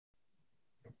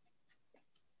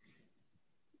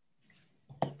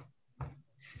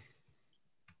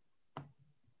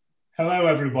Hello,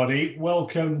 everybody.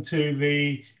 Welcome to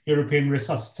the European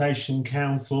Resuscitation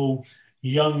Council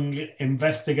Young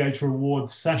Investigator Award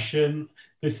session.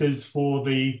 This is for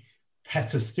the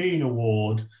Steen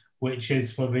Award, which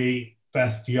is for the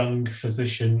best young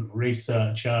physician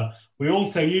researcher. We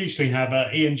also usually have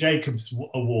an Ian Jacobs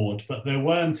Award, but there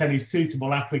weren't any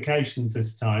suitable applications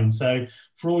this time. So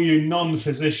for all you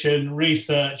non-physician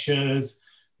researchers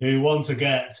who want to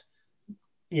get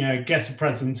a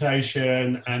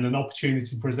presentation and an opportunity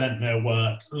to present their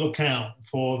work, look out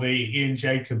for the Ian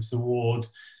Jacobs Award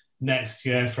next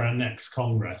year for our next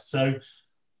Congress. So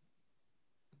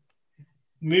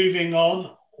moving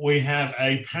on, we have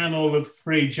a panel of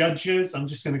three judges. I'm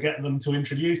just going to get them to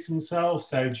introduce themselves.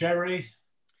 So Jerry.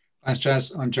 Thanks,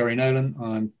 Jazz. I'm Jerry Nolan.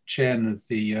 I'm chairman of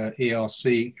the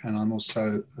ERC, and I'm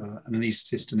also an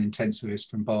anaesthetist and intensivist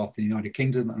from Bath, the United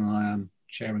Kingdom, and I am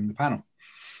chairing the panel.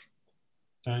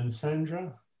 And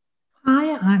Sandra?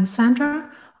 Hi, I'm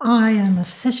Sandra. I am a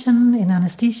physician in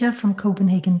anesthesia from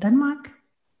Copenhagen, Denmark.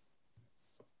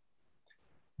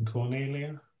 And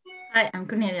Cornelia? Hi, I'm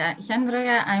Cornelia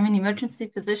Genbrugge. I'm an emergency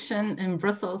physician in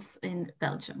Brussels in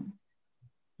Belgium.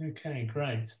 Okay,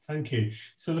 great. Thank you.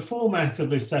 So the format of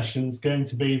this session is going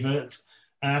to be that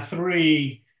our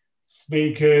three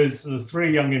speakers, the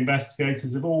three young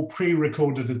investigators, have all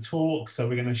pre-recorded a talk. So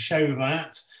we're going to show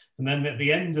that. And then at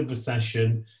the end of the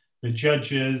session, the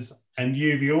judges and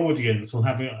you, the audience, will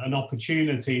have an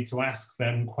opportunity to ask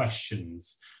them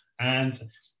questions. And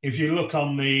if you look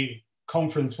on the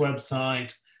conference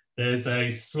website, there's a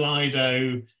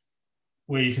Slido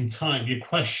where you can type your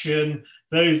question.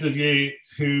 Those of you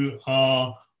who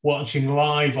are watching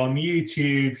live on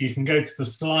YouTube, you can go to the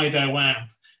Slido app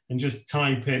and just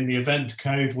type in the event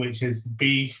code, which is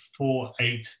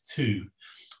B482.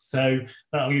 So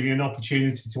that'll give you an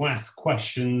opportunity to ask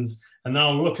questions, and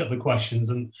I'll look at the questions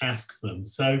and ask them.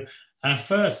 So our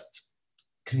first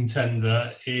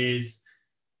contender is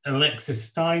Alexis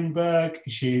Steinberg.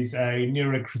 She's a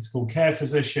neurocritical care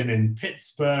physician in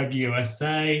Pittsburgh,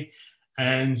 USA,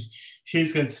 and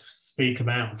she's going to speak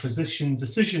about physician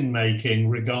decision-making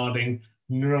regarding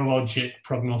neurologic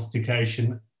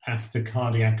prognostication after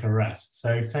cardiac arrest.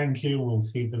 So thank you, we'll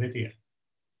see the video.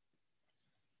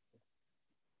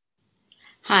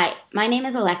 Hi, my name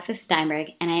is Alexis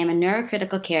Steinberg, and I am a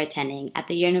neurocritical care attending at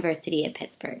the University of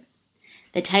Pittsburgh.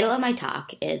 The title of my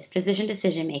talk is Physician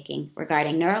Decision-Making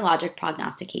Regarding Neurologic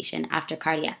Prognostication After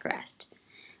Cardiac Arrest.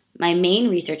 My main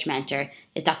research mentor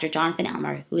is Dr. Jonathan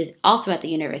Elmer, who is also at the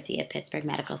University of Pittsburgh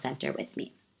Medical Center with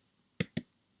me.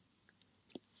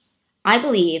 I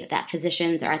believe that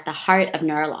physicians are at the heart of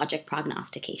neurologic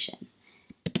prognostication,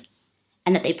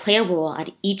 and that they play a role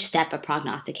at each step of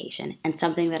prognostication, and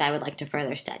something that I would like to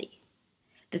further study.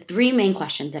 The three main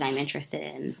questions that I'm interested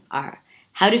in are: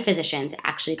 how do physicians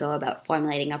actually go about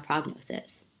formulating a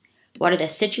prognosis? What are the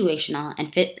situational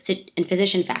and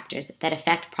physician factors that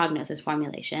affect prognosis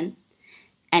formulation?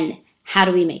 And how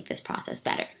do we make this process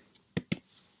better?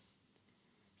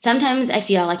 Sometimes I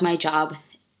feel like my job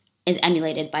is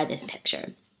emulated by this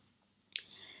picture.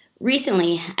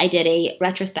 Recently, I did a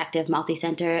retrospective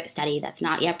multi-center study that's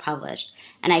not yet published,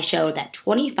 and I showed that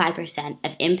 25%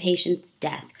 of inpatients'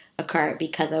 deaths occur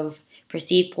because of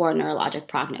perceived poor neurologic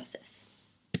prognosis.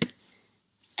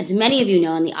 As many of you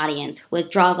know in the audience,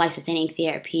 withdrawal of life-sustaining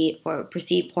therapy for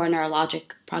perceived poor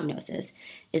neurologic prognosis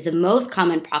is the most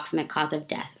common proximate cause of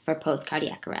death for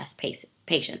post-cardiac arrest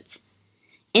patients,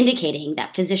 indicating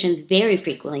that physicians very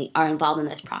frequently are involved in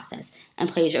this process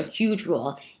and play a huge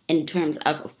role in terms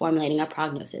of formulating a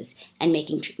prognosis and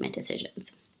making treatment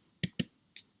decisions.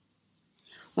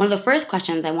 One of the first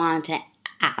questions I wanted to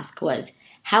ask was,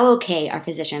 how okay are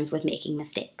physicians with making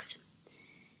mistakes?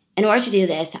 In order to do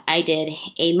this, I did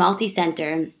a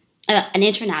an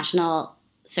international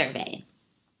survey.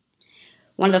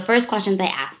 One of the first questions I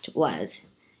asked was,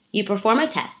 you perform a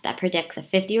test that predicts a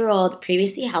 50-year-old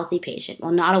previously healthy patient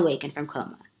will not awaken from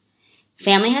coma.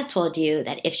 Family has told you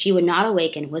that if she would not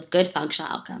awaken with good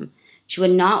functional outcome, she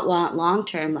would not want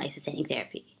long-term life-sustaining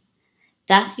therapy.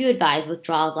 Thus, you advise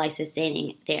withdrawal of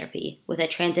life-sustaining therapy with a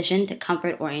transition to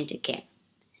comfort-oriented care.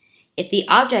 If the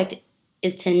object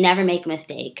is to never make a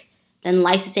mistake, then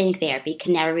life-sustaining therapy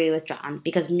can never be withdrawn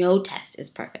because no test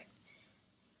is perfect.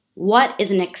 What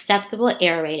is an acceptable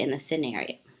error rate in this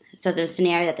scenario? So the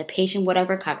scenario that the patient would have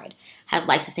recovered had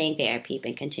life-sustaining therapy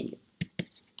been continued.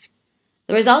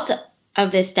 The results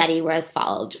of this study were as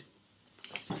followed.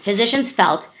 Physicians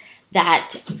felt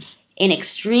that an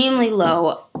extremely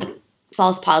low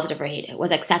false positive rate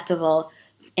was acceptable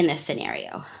in this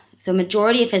scenario. So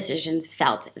majority of physicians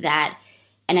felt that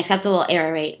an acceptable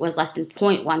error rate was less than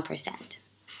 0.1%.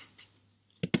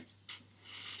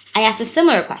 I asked a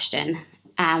similar question,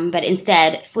 but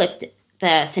instead flipped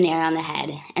the scenario on the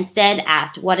head. Instead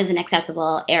asked, what is an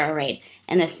acceptable error rate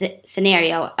in the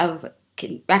scenario of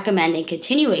recommending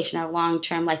continuation of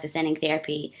long-term life-sustaining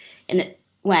therapy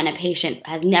when a patient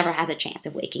never has a chance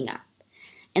of waking up.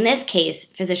 In this case,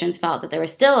 physicians felt that there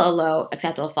was still a low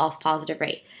acceptable false positive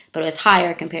rate, but it was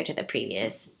higher compared to the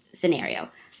previous scenario,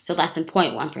 so less than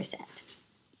 0.1%.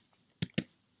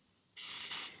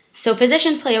 So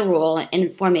physicians play a role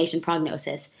in formation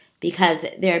prognosis because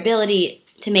their ability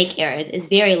to make errors is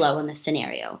very low in this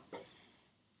scenario.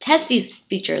 Test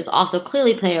features also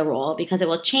clearly play a role because it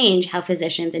will change how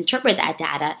physicians interpret that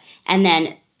data and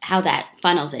then how that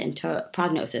funnels it into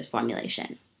prognosis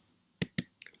formulation.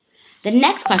 The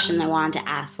next question I wanted to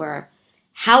ask were,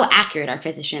 how accurate are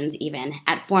physicians even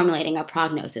at formulating a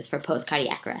prognosis for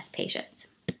post-cardiac arrest patients?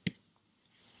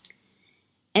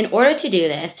 In order to do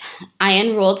this, I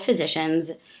enrolled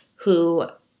physicians who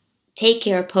take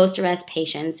care of post-arrest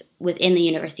patients within the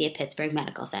University of Pittsburgh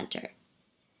Medical Center.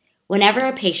 Whenever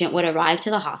a patient would arrive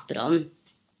to the hospital,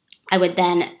 I would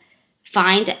then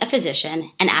find a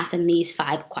physician and ask them these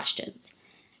 5 questions.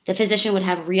 The physician would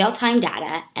have real-time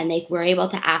data, and they were able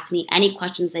to ask me any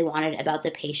questions they wanted about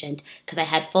the patient because I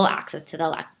had full access to the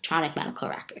electronic medical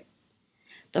record.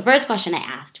 The first question I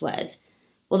asked was,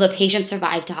 will the patient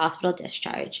survive to hospital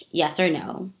discharge? Yes or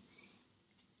no?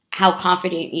 How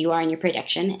confident you are in your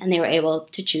prediction, and they were able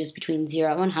to choose between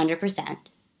 0 and 100%.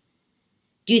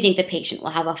 Do you think the patient will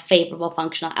have a favorable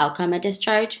functional outcome at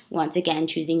discharge? Once again,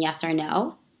 choosing yes or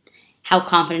no. How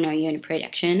confident are you in your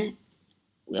prediction?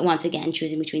 Once again,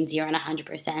 choosing between 0 and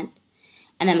 100%.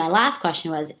 And then my last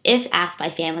question was, if asked by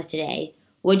family today,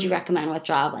 would you recommend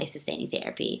withdrawal of life-sustaining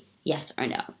therapy? Yes or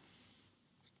no?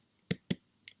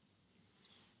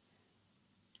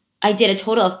 I did a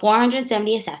total of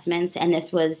 470 assessments, and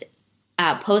this was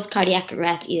post-cardiac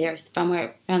arrest either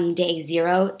from day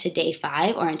 0 to day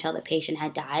 5 or until the patient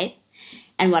had died.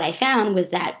 And what I found was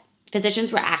that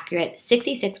physicians were accurate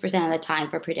 66% of the time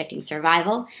for predicting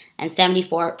survival and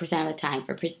 74% of the time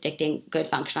for predicting good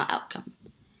functional outcome.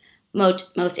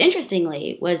 Most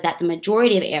interestingly was that the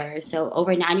majority of errors, so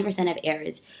over 90% of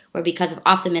errors, were because of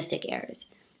optimistic errors.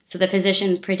 So the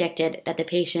physician predicted that the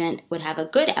patient would have a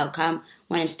good outcome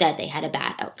when instead they had a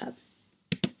bad outcome.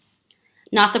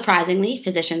 Not surprisingly,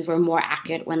 physicians were more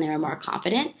accurate when they were more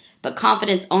confident, but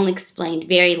confidence only explained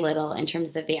very little in terms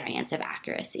of the variance of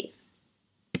accuracy.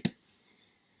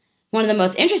 One of the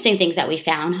most interesting things that we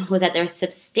found was that there was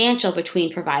substantial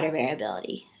between provider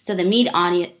variability. So the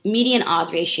median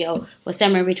odds ratio was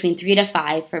somewhere between 3 to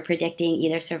 5 for predicting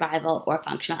either survival or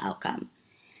functional outcome.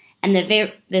 And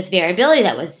this variability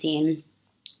that was seen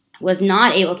was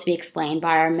not able to be explained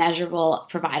by our measurable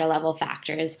provider level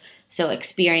factors, so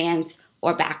experience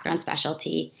or background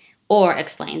specialty, or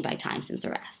explained by time since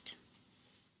arrest.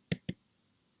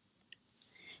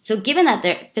 So given that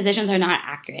the physicians are not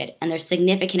accurate and there's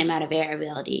significant amount of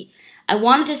variability, I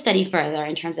wanted to study further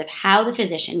in terms of how the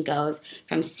physician goes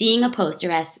from seeing a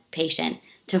post-arrest patient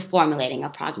to formulating a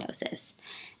prognosis.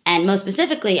 And most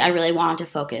specifically, I really wanted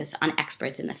to focus on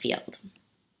experts in the field.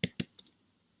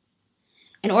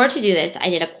 In order to do this, I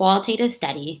did a qualitative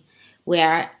study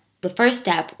where the first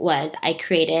step was I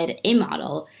created a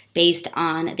model based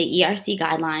on the ERC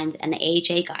guidelines and the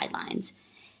AHA guidelines.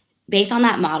 Based on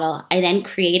that model, I then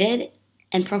created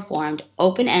and performed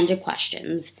open-ended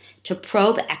questions to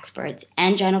probe experts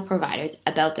and general providers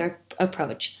about their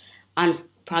approach on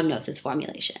prognosis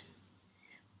formulation.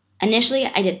 Initially,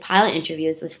 I did pilot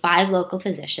interviews with 5 local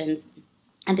physicians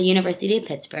at the University of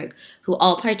Pittsburgh who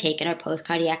all partake in our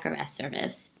post-cardiac arrest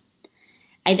service.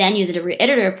 I then used a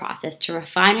reiterative process to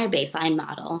refine our baseline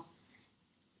model,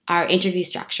 our interview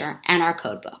structure, and our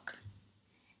codebook.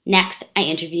 Next, I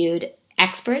interviewed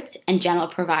experts and general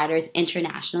providers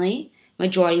internationally.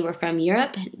 Majority were from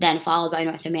Europe, then followed by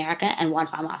North America, and 1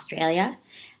 from Australia.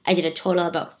 I did a total of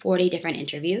about 40 different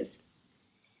interviews.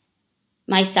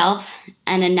 Myself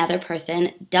and another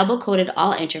person double-coded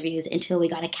all interviews until we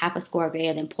got a kappa score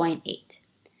greater than 0.8.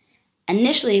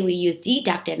 Initially, we used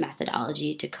deductive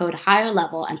methodology to code higher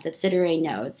level and subsidiary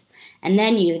nodes, and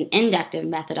then used an inductive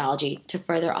methodology to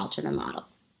further alter the model.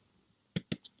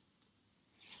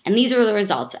 And these are the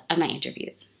results of my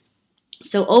interviews.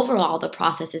 So overall, the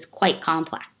process is quite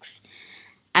complex.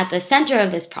 At the center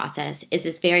of this process is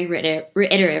this very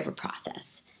reiterative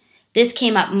process. This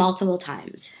came up multiple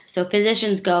times. So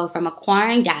physicians go from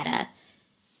acquiring data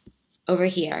over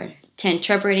here to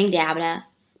interpreting data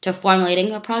to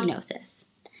formulating a prognosis.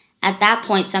 At that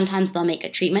point, sometimes they'll make a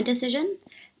treatment decision,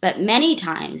 but many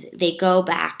times they go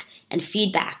back and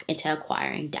feed back into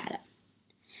acquiring data.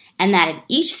 and that at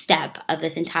each step of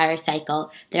this entire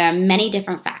cycle, there are many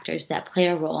different factors that play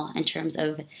a role in terms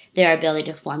of their ability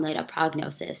to formulate a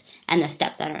prognosis and the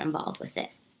steps that are involved with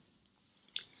it.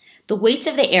 The weights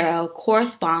of the arrow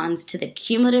corresponds to the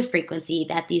cumulative frequency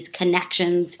that these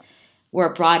connections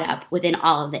were brought up within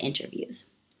all of the interviews.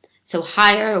 So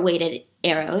higher weighted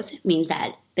arrows means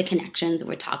that the connections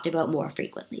were talked about more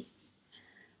frequently.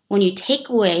 When you take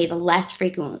away the less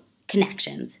frequent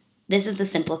connections, this is the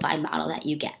simplified model that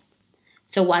you get.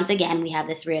 So once again, we have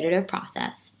this reiterative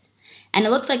process. And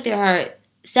it looks like there are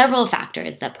several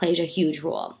factors that play a huge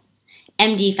role.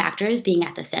 MD factors being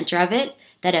at the center of it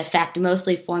that affect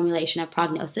mostly formulation of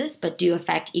prognosis, but do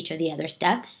affect each of the other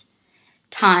steps.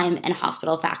 Time and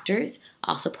hospital factors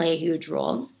also play a huge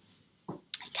role.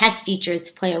 Test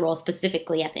features play a role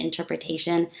specifically at the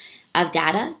interpretation of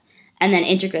data, and then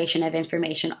integration of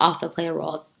information also play a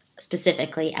role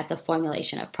specifically at the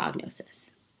formulation of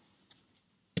prognosis.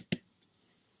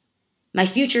 My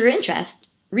future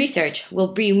research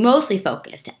will be mostly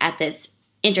focused at this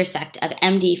intersect of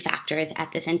MD factors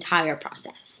at this entire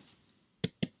process.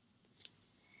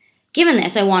 Given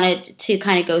this, I wanted to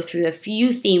kind of go through a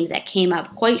few themes that came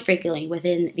up quite frequently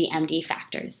within the MD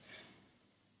factors.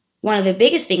 One of the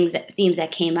biggest themes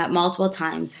that came up multiple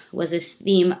times was this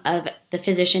theme of the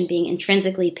physician being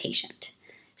intrinsically patient.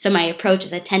 So my approach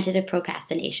is a tentative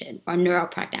procrastination or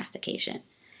neuroprognostication,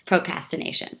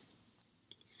 procrastination.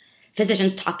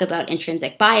 Physicians talk about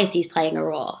intrinsic biases playing a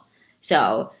role.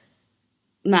 So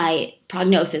my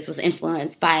prognosis was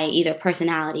influenced by either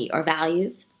personality or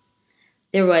values.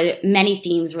 There were many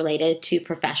themes related to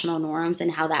professional norms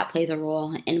and how that plays a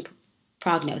role in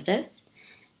prognosis.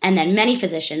 And then many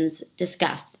physicians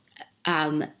discussed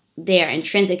their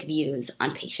intrinsic views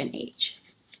on patient age.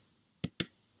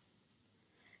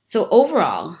 So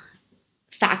overall,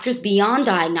 factors beyond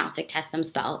diagnostic tests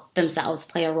themselves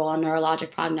play a role in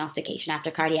neurologic prognostication after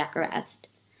cardiac arrest.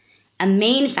 A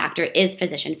main factor is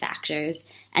physician factors,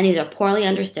 and these are poorly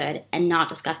understood and not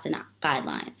discussed in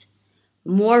guidelines.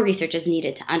 More research is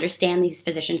needed to understand these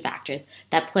physician factors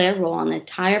that play a role in the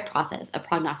entire process of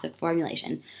prognostic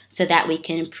formulation so that we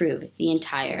can improve the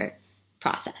entire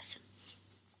process.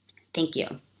 Thank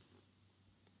you.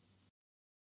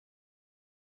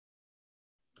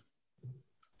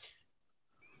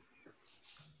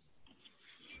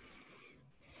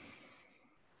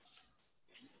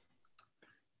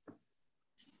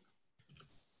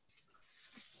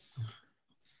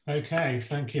 Okay,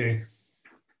 thank you.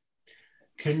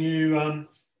 Can you, let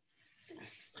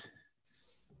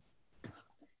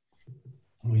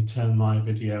me turn my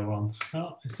video on.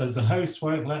 Oh, it says the host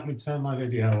won't let me turn my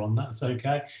video on. That's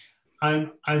okay.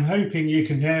 I'm hoping you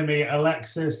can hear me,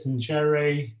 Alexis and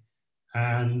Jerry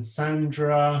and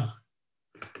Sandra.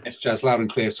 Yes, Jazz, loud and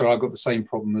clear. Sorry, I've got the same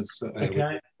problem as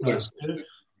okay, that's good.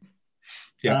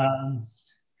 Yeah.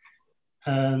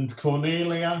 And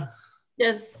Cornelia.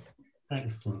 Yes.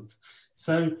 Excellent.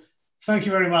 So thank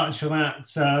you very much for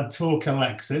that talk,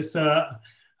 Alexis.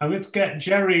 I'm going to get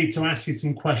Jerry to ask you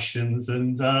some questions,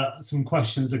 and some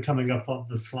questions are coming up on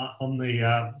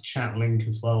the chat link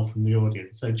as well from the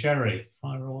audience. So Jerry,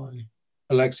 fire away.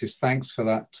 Alexis, thanks for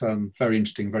that very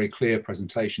interesting, very clear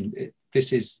presentation.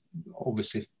 This is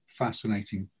obviously a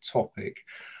fascinating topic.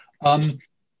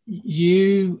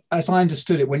 You, as I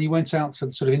understood it, when you went out for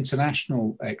the sort of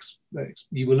international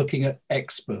you were looking at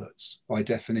experts by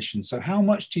definition. So how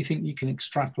much do you think you can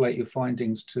extrapolate your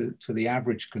findings to the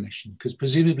average clinician? Because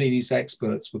presumably these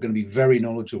experts were going to be very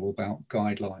knowledgeable about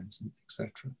guidelines,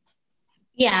 etc.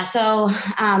 Yeah, so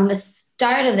the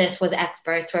start of this was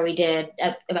experts, where we did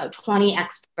about 20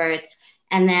 experts,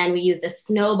 and then we used the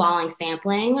snowballing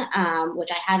sampling, which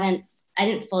I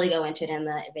didn't fully go into it in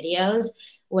the videos,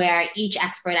 where each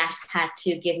expert had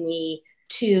to give me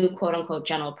 2 quote unquote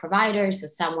general providers, so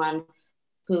someone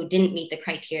who didn't meet the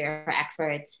criteria for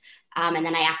experts. And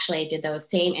then I actually did those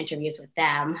same interviews with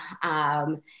them.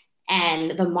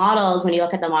 And the models, when you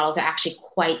look at the models, are actually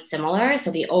quite similar.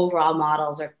 So the overall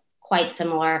models are quite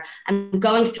similar. I'm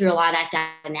going through a lot of that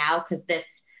data now because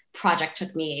this project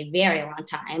took me a very long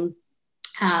time.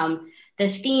 The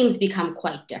themes become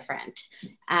quite different.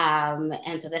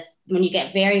 And so when you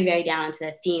get very, very down into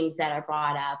the themes that are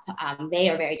brought up, they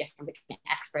are very different between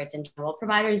experts and general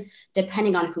providers,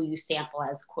 depending on who you sample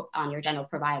as on your general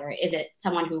provider. Is it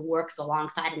someone who works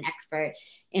alongside an expert?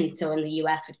 And so in the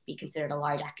US would be considered a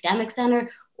large academic center,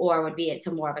 or would be it's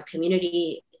more of a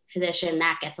community physician?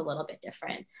 That gets a little bit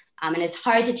different. And it's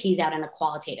hard to tease out in a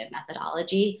qualitative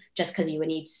methodology just because you would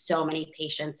need so many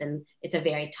patients, and it's a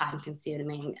very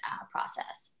time-consuming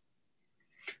process.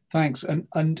 Thanks.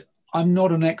 And I'm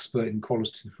not an expert in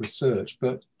qualitative research,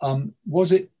 but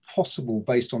was it possible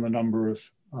based on the number of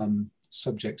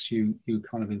subjects you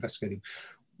kind of investigating?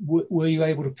 Were you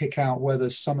able to pick out whether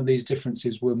some of these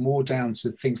differences were more down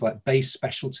to things like base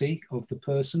specialty of the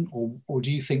person, or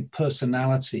do you think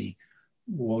personality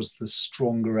was the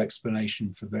stronger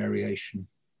explanation for variation?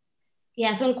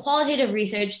 Yeah, so in qualitative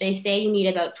research, they say you need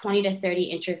about 20 to 30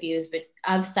 interviews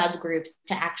of subgroups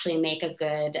to actually make a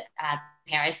good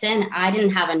comparison. I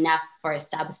didn't have enough for a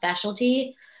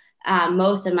subspecialty.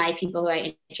 Most of my people who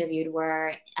I interviewed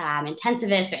were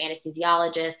intensivists or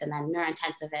anesthesiologists, and then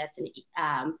neurointensivists.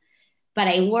 But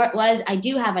I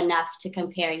do have enough to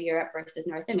compare Europe versus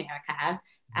North America,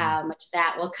 which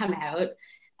that will come out.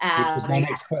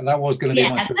 That was going to be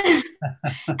my first.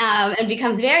 And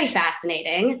becomes very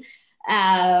fascinating.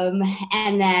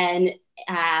 And then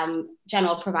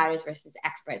general providers versus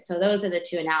experts. So those are the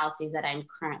two analyses that I'm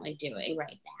currently doing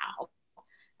right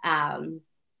now.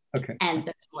 Okay. And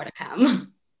there's more to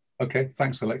come. Okay,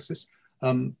 thanks, Alexis.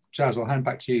 Jazz, I'll hand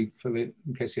back to you in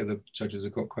case the other judges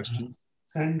have got questions.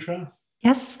 Sandra?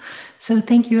 Yes, so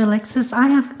thank you, Alexis. I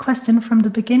have a question from the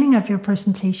beginning of your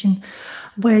presentation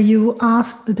where you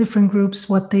asked the different groups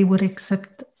what they would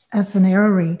accept as an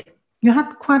error rate. You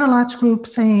had quite a large group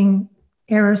saying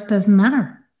errors doesn't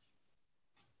matter.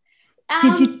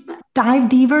 Did you dive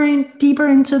deeper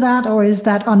into that, or is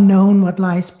that unknown what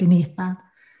lies beneath that?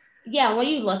 Yeah, when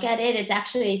you look at it, it's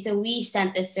actually, so we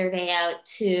sent this survey out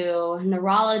to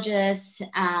neurologists,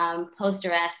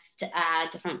 post-arrest,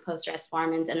 different post-arrest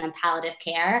foremans, and then palliative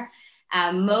care.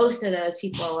 Most of those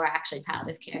people were actually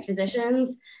palliative care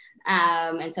physicians.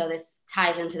 And so this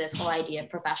ties into this whole idea of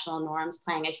professional norms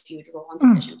playing a huge role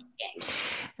in decision making.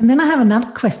 And then I have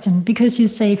another question, because you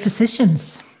say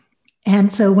physicians.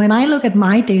 And so when I look at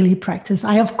my daily practice,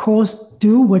 I of course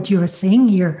do what you're saying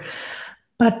here,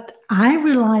 but I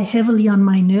rely heavily on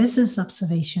my nurses'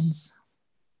 observations.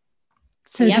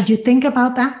 So Did you think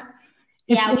about that?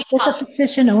 Yeah, is this a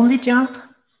physician-only job?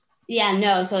 Yeah,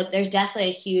 no. So there's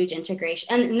definitely a huge integration.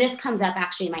 And this comes up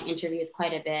actually in my interviews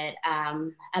quite a bit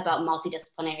about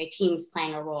multidisciplinary teams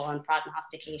playing a role in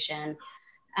prognostication.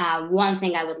 One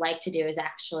thing I would like to do is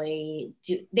actually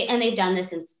and they've done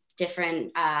this in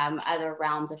different other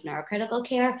realms of neurocritical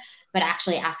care, but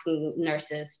actually asking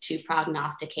nurses to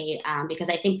prognosticate, because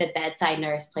I think the bedside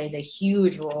nurse plays a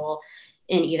huge role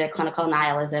in either clinical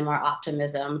nihilism or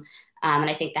optimism. And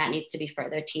I think that needs to be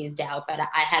further teased out, but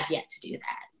I have yet to do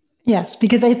that. Yes,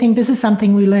 because I think this is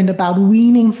something we learned about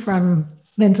weaning from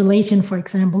ventilation, for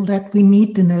example, that we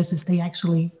need the nurses. They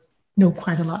actually know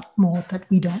quite a lot more that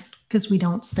we don't, because we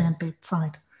don't stand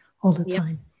bedside all the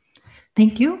time.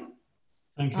 Thank you.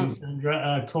 Thank you,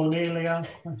 Sandra. Cornelia,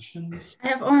 questions? I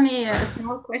have only a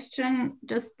small question.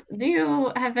 Just, do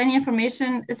you have any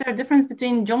information? Is there a difference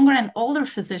between younger and older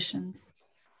physicians?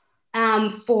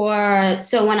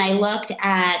 So when I looked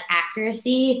at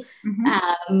accuracy,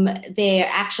 they're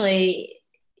actually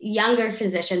younger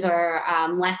physicians or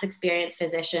less experienced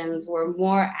physicians were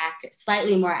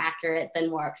slightly more accurate than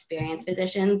more experienced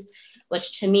physicians,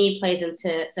 which to me plays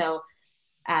into,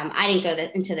 I didn't go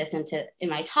into this in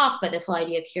my talk, but this whole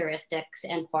idea of heuristics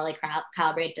and poorly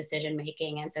calibrated decision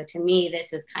making. And so to me,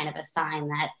 this is kind of a sign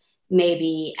that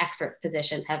maybe expert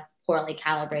physicians have poorly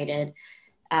calibrated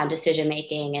decision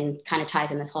making, and kind of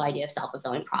ties in this whole idea of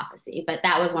self-fulfilling prophecy. But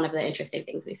that was one of the interesting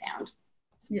things we found.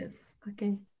 Yes.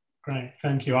 Okay. Great,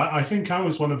 thank you. I think I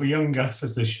was one of the younger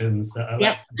physicians that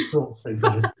Alexis talked to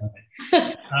this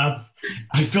day.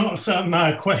 I've got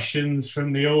some questions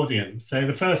from the audience. So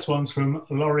the first one's from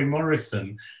Laurie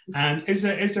Morrison. And is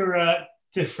there a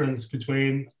difference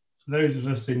between those of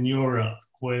us in Europe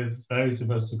with those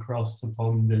of us across the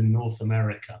pond in North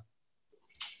America?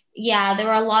 Yeah, there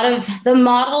were a lot of the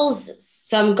models.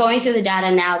 So I'm going through the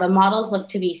data now. The models look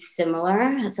to be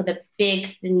similar. So the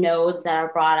big nodes that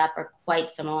are brought up are quite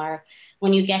similar.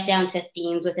 When you get down to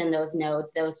themes within those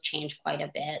nodes, those change quite a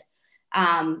bit.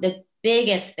 The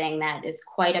biggest thing that is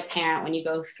quite apparent when you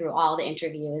go through all the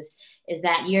interviews is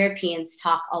that Europeans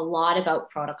talk a lot about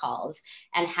protocols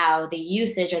and how the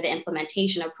usage or the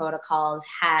implementation of protocols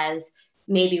has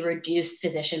maybe reduce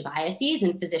physician biases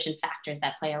and physician factors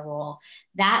that play a role.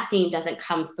 That theme doesn't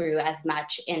come through as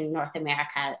much in North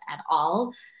America at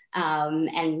all.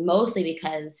 And mostly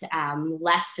because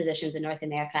less physicians in North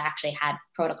America actually had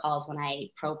protocols when I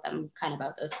probed them kind of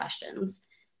about those questions.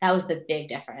 That was the big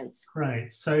difference.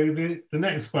 Right. So the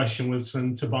next question was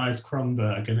from Tobias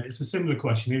Kronberg, and it's a similar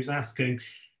question. He was asking,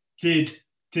 did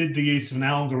the use of an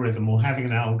algorithm or having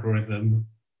an algorithm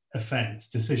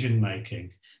affect decision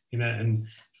making? And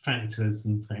factors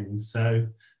and things. So,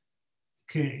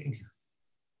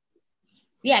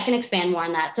 Yeah, I can expand more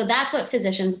on that. So that's what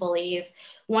physicians believe.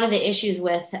 One of the issues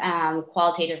with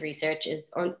qualitative research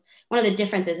is, or one of the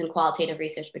differences in qualitative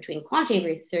research between quantitative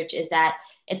research is that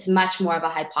it's much more of a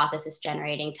hypothesis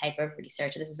generating type of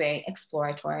research. This is very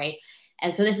exploratory.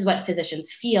 And so this is what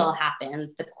physicians feel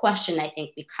happens. The question, I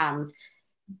think, becomes,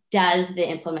 does the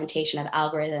implementation of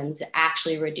algorithms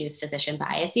actually reduce physician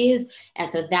biases?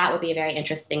 And so that would be a very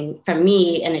interesting, for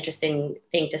me, an interesting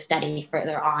thing to study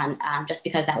further on, just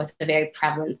because that was a very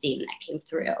prevalent theme that came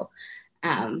through.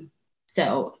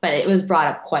 But it was brought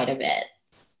up quite a bit.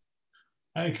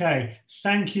 Okay,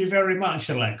 thank you very much,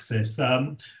 Alexis.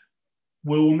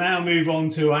 We'll now move on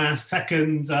to our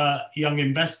second young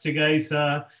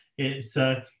investigator. It's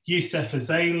Youssef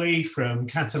Azali from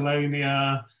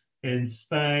Catalonia in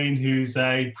Spain, who's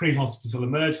a pre-hospital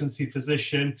emergency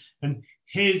physician, and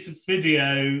his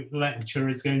video lecture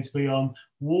is going to be on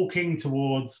walking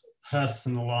towards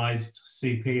personalized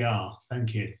CPR.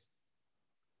 Thank you.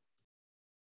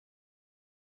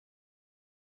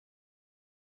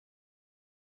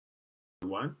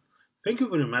 Everyone, thank you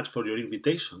very much for your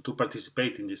invitation to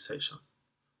participate in this session.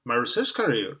 My research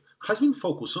career has been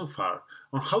focused so far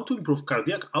on how to improve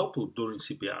cardiac output during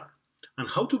CPR and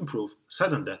how to improve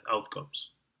sudden death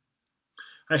outcomes.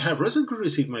 I have recently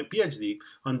received my PhD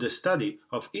on the study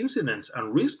of incidence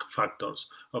and risk factors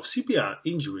of CPR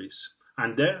injuries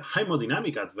and their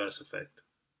hemodynamic adverse effect.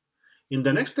 In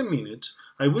the next 10 minutes,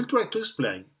 I will try to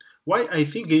explain why I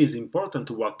think it is important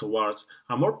to work towards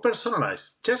a more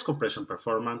personalized chest compression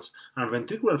performance and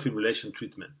ventricular fibrillation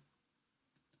treatment.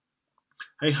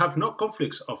 I have no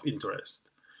conflicts of interest.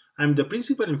 I am the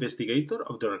principal investigator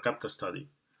of the RECAPTA study.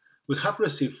 We have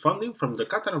received funding from the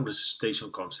Catalan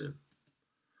Resuscitation Council.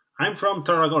 I am from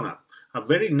Tarragona, a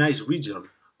very nice region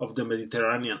of the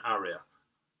Mediterranean area,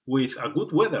 with a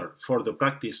good weather for the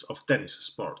practice of tennis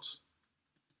sports.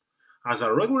 As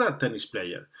a regular tennis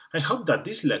player, I hope that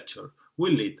this lecture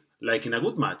will lead, like in a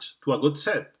good match, to a good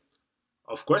set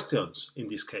of questions in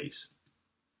this case.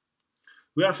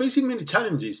 We are facing many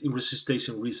challenges in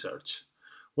resuscitation research.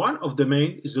 One of the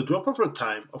main is the drop over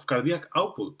time of cardiac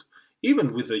output,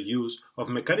 even with the use of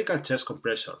mechanical chest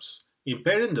compressors,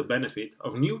 impairing the benefit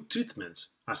of new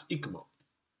treatments as ECMO.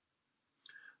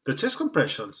 The chest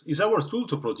compressions is our tool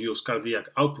to produce cardiac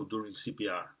output during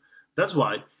CPR. That's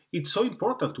why it's so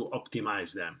important to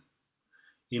optimize them.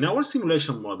 In our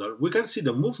simulation model, we can see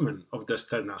the movement of the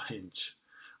sternal hinge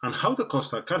and how the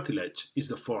costal cartilage is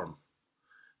deformed.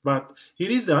 But it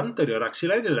is the anterior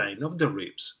axillary line of the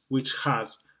ribs which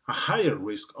has a higher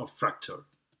risk of fracture.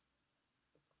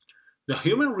 The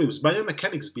human ribs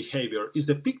biomechanics behavior is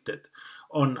depicted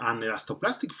on an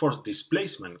elastoplastic force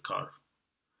displacement curve.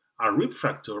 A rib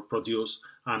fracture produces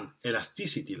an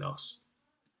elasticity loss.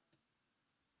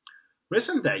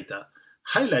 Recent data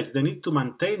highlights the need to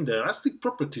maintain the elastic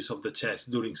properties of the chest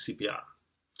during CPR.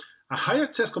 A higher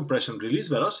chest compression release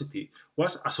velocity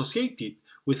was associated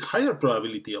with higher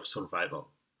probability of survival.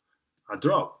 A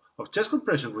drop of chest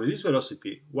compression release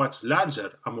velocity was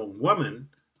larger among women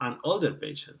and older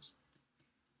patients.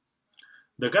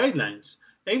 The guidelines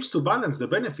aims to balance the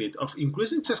benefit of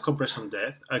increasing chest compression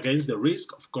death against the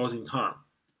risk of causing harm.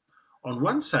 On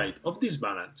one side of this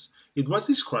balance, it was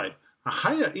described a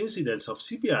higher incidence of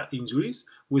CPR injuries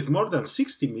with more than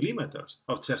 60 millimeters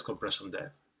of chest compression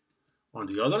death. On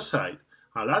the other side,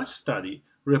 a large study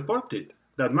reported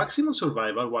that maximum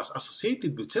survival was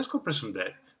associated with chest compression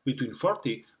death between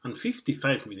 40 and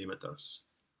 55 millimeters.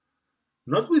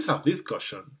 Not without this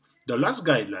caution, the last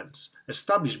guidelines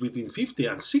established between 50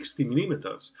 and 60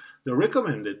 millimeters the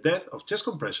recommended depth of chest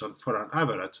compression for an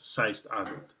average-sized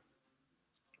adult.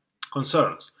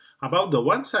 Concerns about the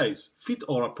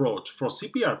one-size-fits-all approach for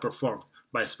CPR performed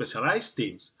by specialized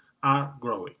teams are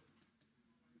growing.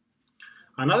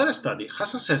 Another study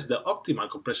has assessed the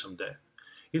optimal compression depth.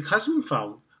 It has been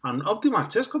found an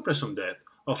optimal chest compression depth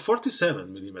of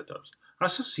 47 millimeters,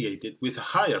 associated with a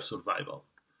higher survival.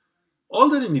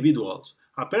 Older individuals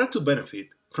appear to benefit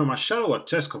from a shallower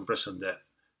chest compression depth,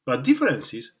 but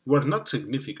differences were not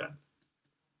significant.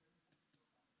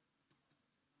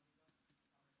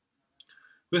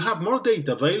 We have more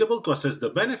data available to assess the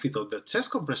benefit of the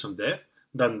chest compression depth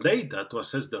than data to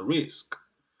assess the risk.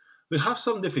 We have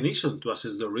some definition to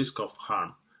assess the risk of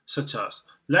harm, such as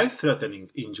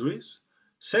life-threatening injuries,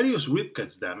 serious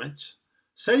ribcage damage,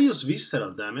 serious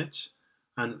visceral damage,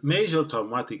 and major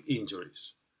traumatic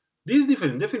injuries. These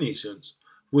different definitions,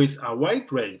 with a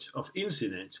wide range of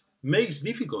incidents, makes it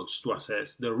difficult to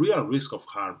assess the real risk of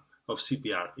harm of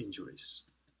CPR injuries.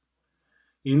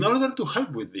 In order to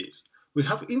help with this, we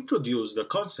have introduced the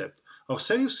concept of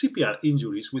serious CPR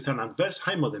injuries with an adverse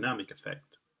hemodynamic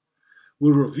effect.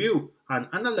 we review and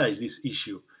analyze this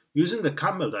issue using the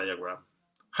Campbell diagram,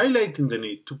 highlighting the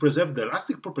need to preserve the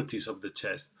elastic properties of the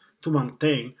chest to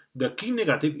maintain the key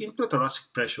negative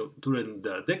intrathoracic pressure during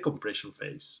the decompression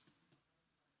phase.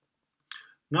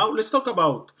 Now let's talk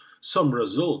about some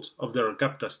results of the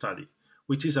RECAPTA study,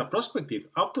 which is a prospective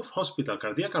out-of-hospital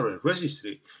cardiac arrest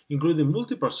registry including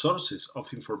multiple sources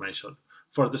of information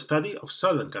for the study of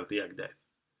sudden cardiac death.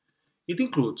 It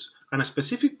includes a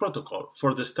specific protocol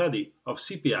for the study of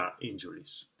CPR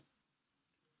injuries.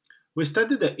 We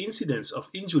studied the incidence of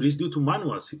injuries due to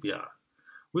manual CPR.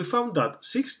 We found that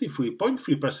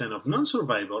 63.3% of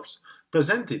non-survivors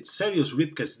presented serious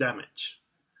ribcage damage.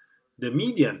 The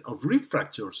median of rib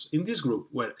fractures in this group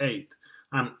were 8,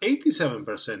 and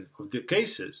 87% of the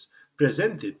cases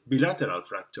presented bilateral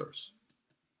fractures.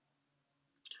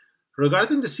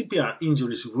 Regarding the CPR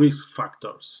injuries risk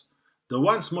factors, the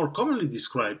ones more commonly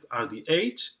described are the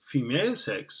age, female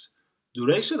sex,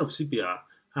 duration of CPR,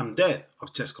 and depth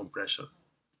of chest compression.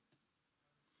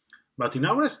 But in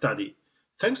our study,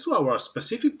 thanks to our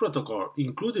specific protocol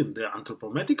including the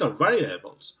anthropometric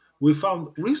variables, we found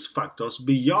risk factors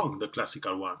beyond the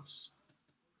classical ones.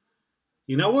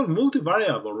 In our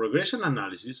multivariable regression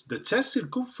analysis, the chest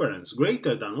circumference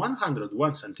greater than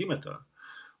 101 cm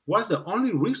was the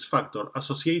only risk factor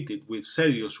associated with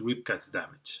serious ribcage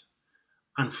damage,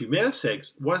 and female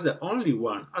sex was the only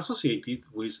one associated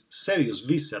with serious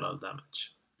visceral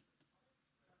damage.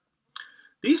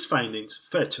 These findings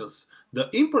features the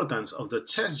importance of the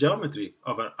chest geometry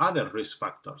over other risk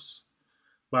factors.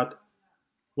 But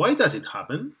why does it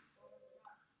happen?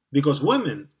 Because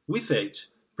women with age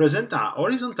present a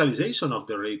horizontalization of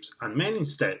the ribs and men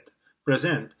instead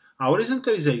present a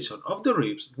horizontalization of the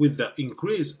ribs with the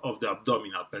increase of the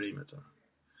abdominal perimeter.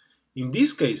 In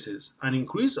these cases, an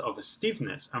increase of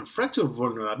stiffness and fracture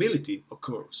vulnerability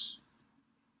occurs.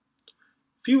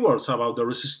 Few words about the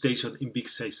resuscitation in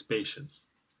big-sized patients.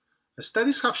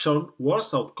 Studies have shown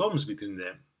worse outcomes between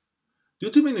them. Due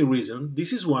to many reasons,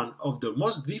 this is one of the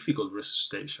most difficult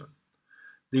resuscitation.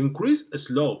 The increased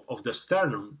slope of the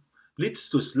sternum leads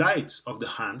to slides of the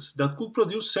hands that could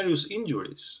produce serious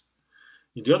injuries.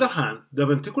 On the other hand, the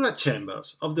ventricular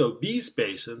chambers of the obese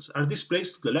patients are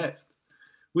displaced to the left.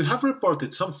 We have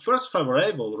reported some first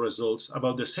favorable results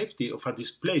about the safety of a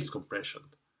displaced compression,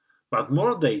 but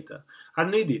more data are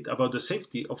needed about the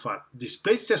safety of a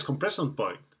displaced chest compression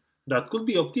point that could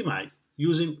be optimized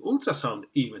using ultrasound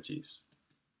images.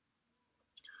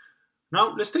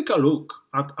 Now let's take a look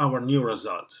at our new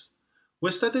results.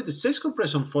 We studied the chest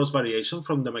compression force variation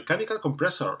from the mechanical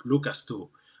compressor Lucas 2,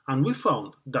 and we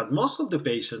found that most of the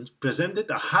patients presented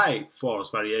a high force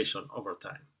variation over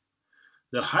time.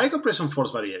 The high compression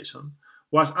force variation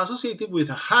was associated with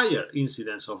a higher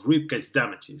incidence of ribcage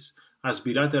damages as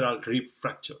bilateral rib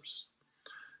fractures.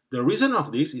 The reason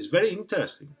of this is very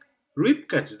interesting.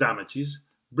 Ribcage damages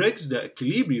breaks the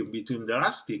equilibrium between the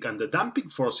elastic and the damping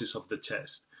forces of the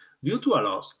chest due to a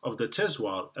loss of the chest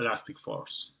wall elastic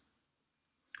force.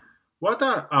 What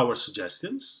are our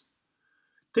suggestions?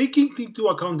 Taking into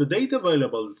account the data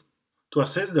available to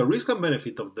assess the risk and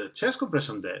benefit of the chest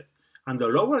compression death and the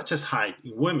lower chest height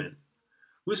in women,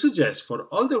 we suggest for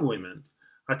older women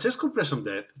a chest compression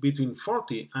depth between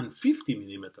 40 and 50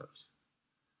 millimeters.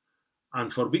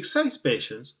 And for big-sized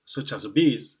patients, such as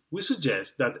obese, we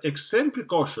suggest that extreme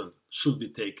precaution should be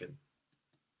taken.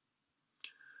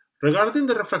 Regarding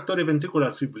the refractory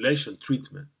ventricular fibrillation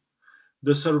treatment,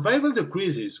 the survival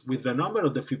decreases with the number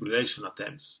of defibrillation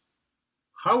attempts.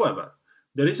 However,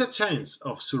 there is a chance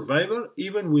of survival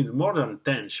even with more than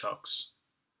 10 shocks.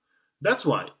 That's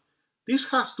why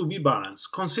this has to be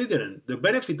balanced considering the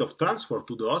benefit of transport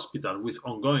to the hospital with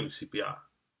ongoing CPR.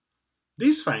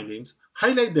 These findings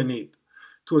highlight the need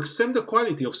to extend the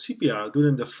quality of CPR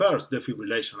during the first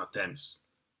defibrillation attempts.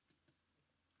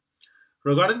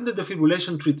 Regarding the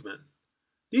defibrillation treatment,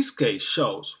 this case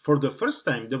shows for the first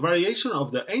time the variation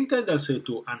of the end-tidal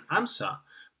CO2 and AMSA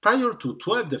prior to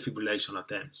 12 defibrillation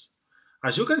attempts.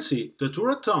 As you can see, the two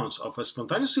returns of a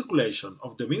spontaneous circulation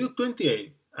of the minute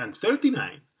 28 and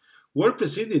 39 were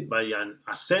preceded by an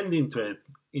ascending trend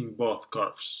in both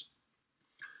curves.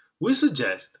 We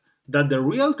suggest that the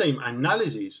real-time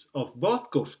analysis of both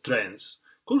curve trends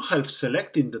could help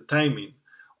selecting the timing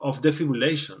of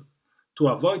defibrillation to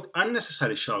avoid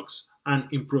unnecessary shocks and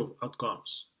improve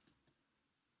outcomes.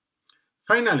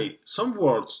 Finally, some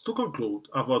words to conclude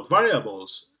about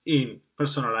variables in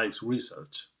personalized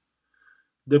research.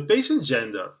 The patient's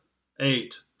gender,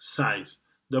 age, size,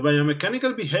 the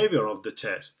biomechanical behavior of the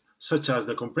chest, such as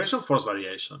the compression force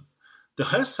variation, the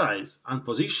heart size and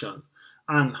position,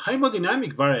 and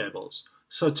hemodynamic variables,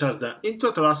 such as the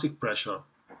intrathoracic pressure,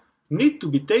 need to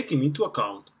be taken into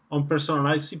account on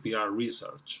personalized CPR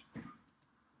research.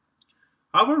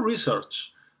 Our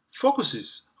research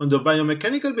focuses on the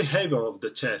biomechanical behavior of the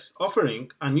chest, offering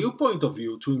a new point of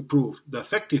view to improve the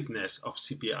effectiveness of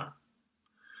CPR.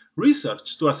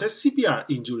 Research to assess CPR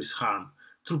injuries harm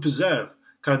to preserve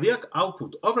cardiac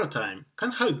output over time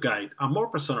can help guide a more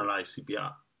personalized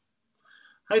CPR.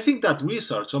 I think that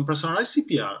research on personalized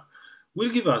CPR will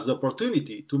give us the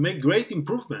opportunity to make great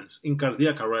improvements in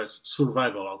cardiac arrest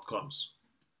survival outcomes.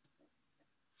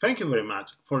 Thank you very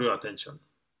much for your attention.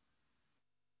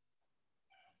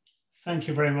 Thank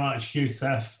you very much,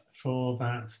 Youssef, for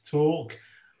that talk.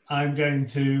 I'm going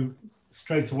to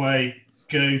straight away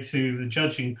go to the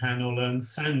judging panel, and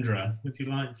Sandra, would you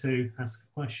like to ask a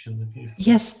question of Youssef?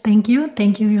 Yes, thank you.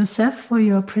 Thank you, Youssef, for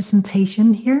your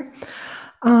presentation here.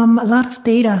 A lot of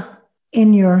data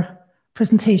in your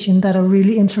presentation that are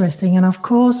really interesting. And of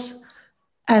course,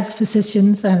 as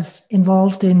physicians, as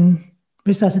involved in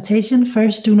resuscitation,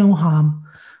 first do no harm.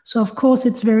 So of course,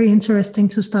 it's very interesting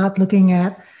to start looking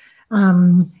at,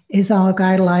 is our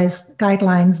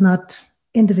guidelines not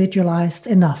individualized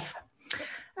enough?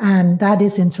 And that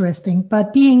is interesting.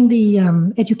 But being the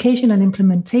education and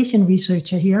implementation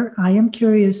researcher here, I am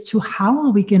curious to how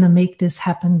are we going to make this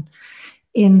happen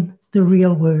in the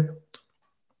real world?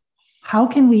 How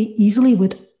can we easily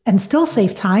and still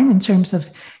save time in terms of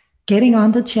getting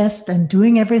on the chest and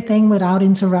doing everything without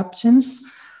interruptions?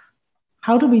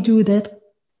 How do we do that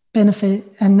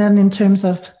benefit? And then in terms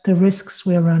of the risks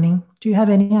we're running, do you have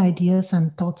any ideas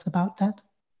and thoughts about that?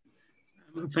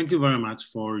 Thank you very much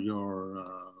for your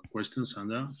question,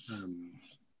 Sandra.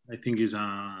 I think it's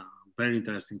a very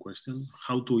interesting question,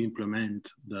 how to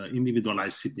implement the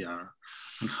individualized CPR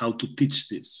and how to teach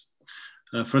this.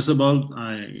 First of all,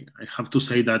 I have to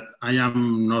say that I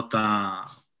am not a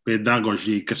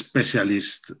pedagogic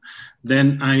specialist.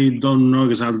 Then I don't know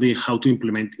exactly how to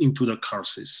implement into the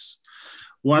courses.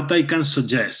 What I can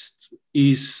suggest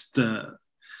is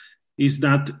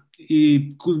that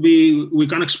it could be, we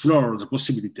can explore the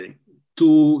possibility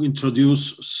to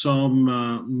introduce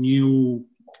some new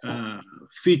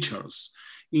features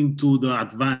into the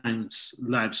advanced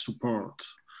life support,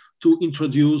 to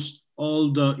introduce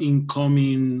all the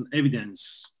incoming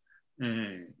evidence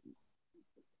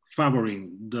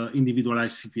favoring the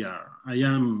individualized CPR. I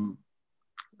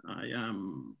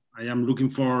am looking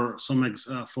for some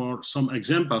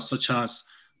examples, such as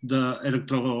the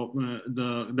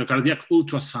cardiac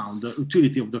ultrasound, the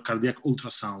utility of the cardiac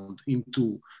ultrasound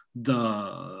into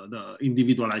the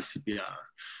individualized CPR,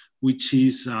 which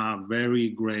is a very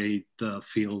great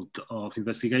field of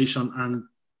investigation and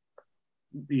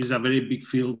is a very big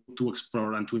field to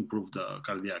explore and to improve the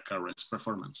cardiac arrest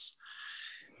performance.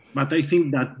 But I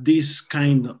think that this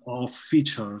kind of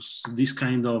features, this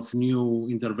kind of new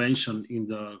intervention in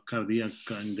the cardiac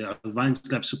and the advanced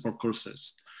life support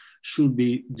courses should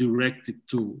be directed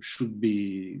to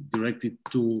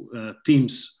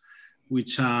teams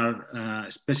which are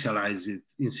specialized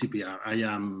in CPR.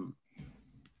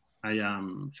 I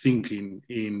am thinking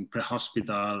in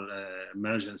pre-hospital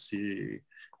emergency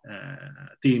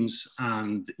teams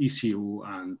and ECU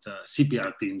and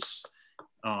CPR teams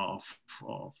of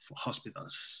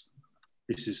hospitals.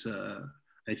 This is,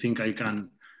 I think I can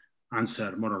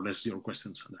answer more or less your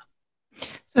question, Sandra.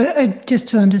 So just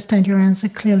to understand your answer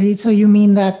clearly, so you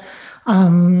mean that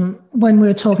when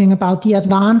we're talking about the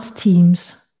advanced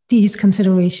teams, these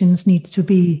considerations need to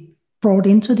be brought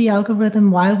into the algorithm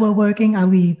while we're working? Are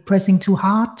we pressing too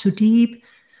hard, too deep?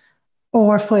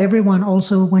 Or for everyone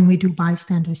also when we do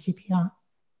bystander CPR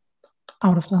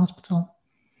out of the hospital?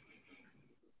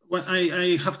 Well,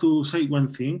 I have to say one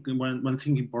thing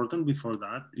important before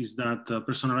that is that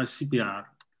personalized CPR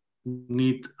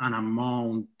need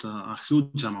a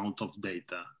huge amount of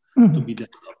data to be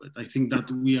developed. I think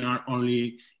that we are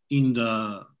only in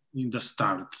the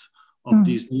start of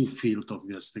this new field of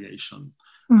investigation.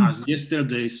 As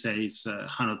yesterday says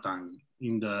Hanotang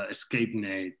in the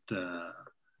EscapeNet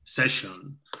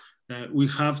session, we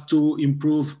have to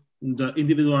improve the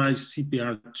individualized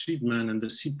CPR treatment and the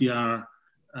CPR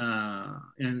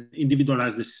and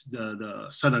individualize the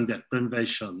sudden death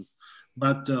prevention.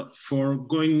 But for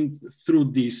going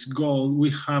through this goal,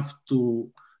 we have to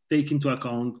take into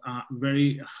account a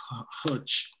very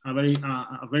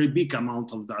big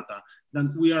amount of data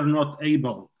that we are not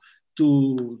able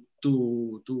to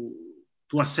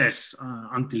assess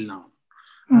until now.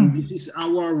 And this is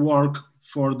our work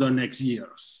for the next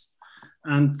years.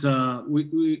 And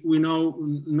we know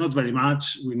not very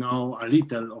much. We know a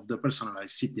little of the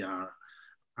personalized CPR.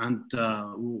 And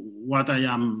what I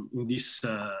am in this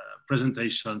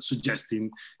presentation suggesting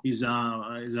is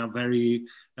very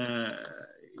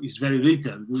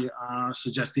little. We are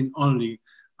suggesting only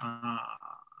a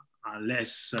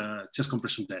less chest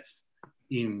compression depth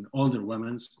in older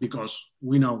women, because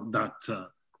we know that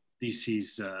this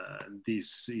is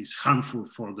harmful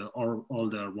for the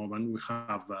older woman. We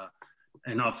have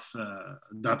enough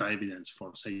data evidence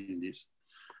for saying this.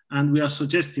 And we are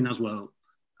suggesting as well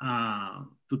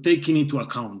to taking into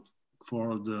account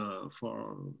for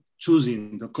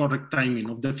choosing the correct timing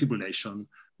of defibrillation,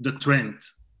 the trend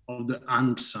of the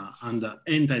ANPSA and the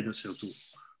anti-SO2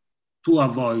 to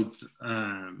avoid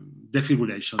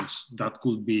defibrillations that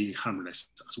could be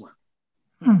harmless as well.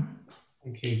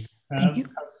 Thank you. Thank you.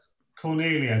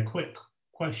 Cornelia, quick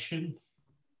question.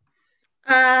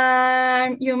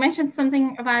 You mentioned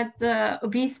something about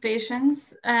obese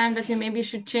patients and that you maybe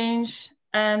should change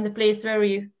the place where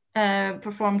we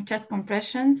perform chest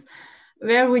compressions.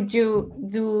 Where would you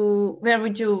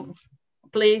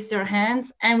place your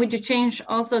hands, and would you change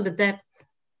also the depth?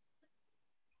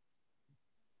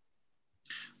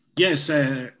 Yes,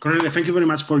 Cornelia, thank you very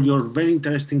much for your very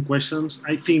interesting questions.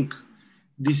 I think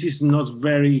this is not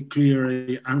very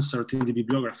clearly answered in the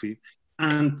bibliography.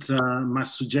 And my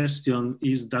suggestion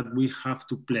is that we have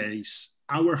to place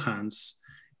our hands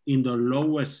in the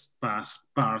lowest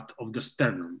part of the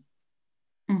sternum.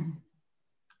 Mm-hmm.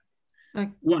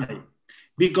 Okay. Why?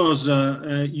 Because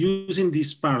using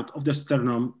this part of the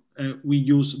sternum, we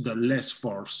use the less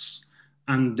force.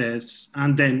 And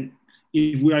then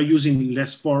if we are using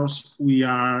less force, we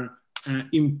are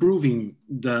improving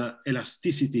the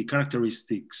elasticity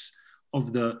characteristics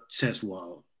of the chest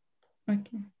wall.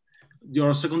 Okay.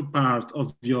 Your second part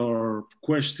of your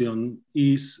question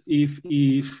is if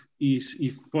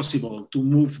possible to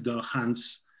move the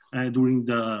hands during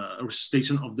the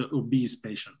resuscitation of the obese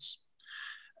patients.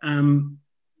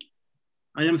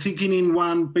 I am thinking in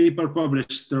one paper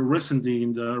published recently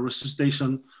in the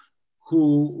resuscitation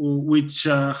which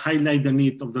highlight the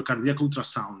need of the cardiac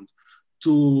ultrasound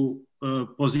to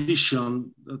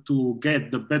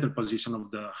get the better position of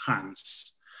the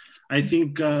hands. I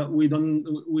think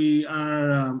we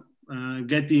are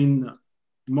getting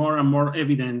more and more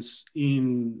evidence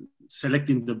in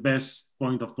selecting the best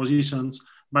point of positions,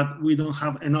 but we don't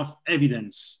have enough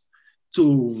evidence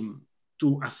to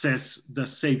assess the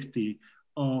safety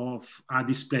of a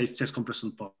displaced chest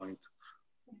compression point.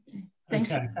 Thank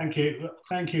you.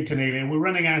 Thank you, Cornelia. We're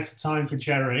running out of time for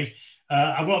Jerry.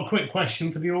 I've got a quick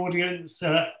question for the audience.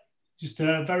 Just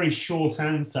a very short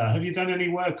answer. Have you done any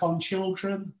work on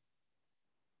children?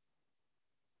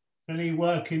 Any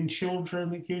work in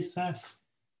children at USEF?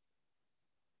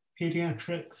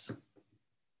 Pediatrics?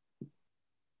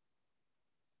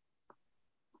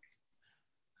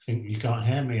 I think you can't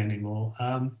hear me anymore.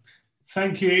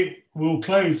 Thank you. We'll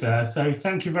close there. So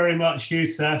thank you very much,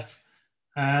 USEF.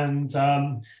 And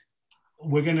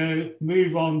we're going to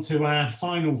move on to our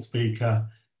final speaker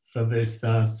for this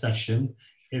session,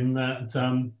 in that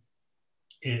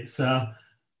it's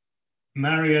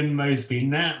Marion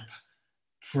Mosby-Knapp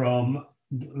from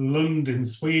Lund in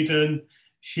Sweden.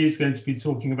 She's going to be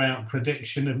talking about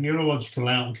prediction of neurological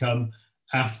outcome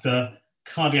after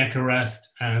cardiac arrest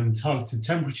and targeted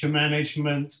temperature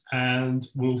management, and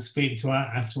we'll speak to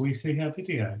her after we see her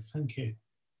video. Thank you.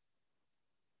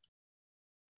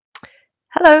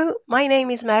 Hello, my name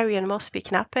is Marion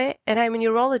Mosby-Knappe and I'm a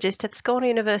neurologist at Skåne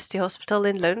University Hospital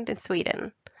in Lund in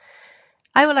Sweden.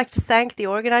 I would like to thank the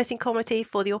organizing committee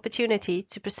for the opportunity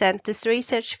to present this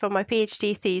research for my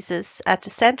PhD thesis at the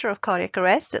Center of Cardiac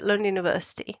Arrest at Lund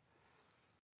University.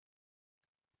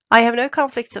 I have no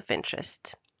conflicts of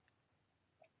interest.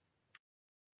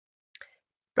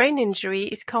 Brain injury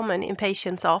is common in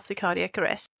patients after cardiac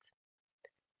arrest.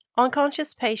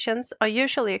 Unconscious patients are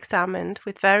usually examined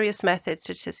with various methods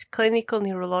such as clinical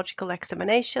neurological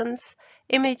examinations,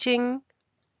 imaging,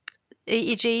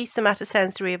 EEG,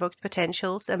 somatosensory evoked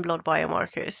potentials, and blood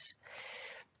biomarkers.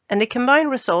 And the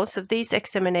combined results of these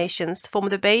examinations form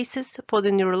the basis for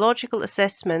the neurological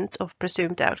assessment of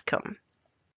presumed outcome.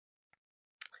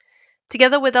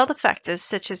 Together with other factors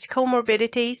such as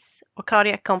comorbidities or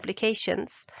cardiac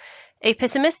complications, a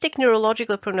pessimistic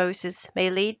neurological prognosis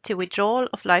may lead to withdrawal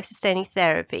of life-sustaining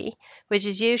therapy, which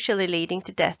is usually leading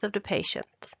to death of the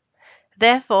patient.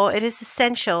 Therefore, it is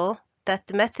essential that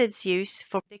the methods used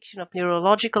for prediction of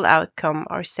neurological outcome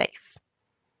are safe.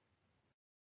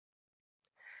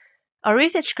 Our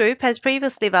research group has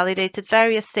previously validated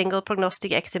various single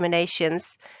prognostic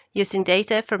examinations using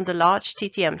data from the large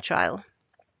TTM trial.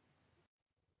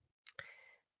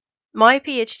 My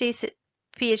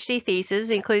PhD thesis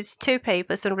includes 2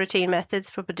 papers on routine methods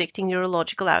for predicting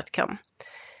neurological outcome.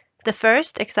 The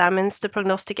first examines the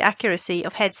prognostic accuracy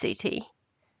of head CT,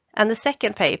 and the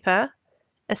second paper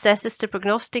assesses the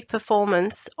prognostic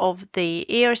performance of the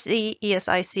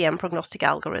ERC-ESICM prognostic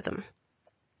algorithm.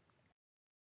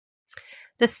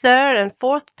 The third and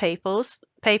fourth papers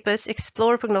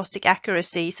explore prognostic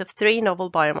accuracies of three novel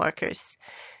biomarkers: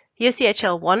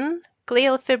 UCHL1,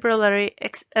 glial fibrillary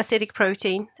acidic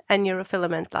protein, and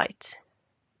neurofilament light.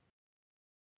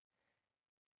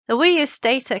 We used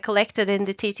data collected in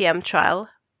the TTM trial,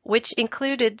 which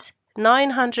included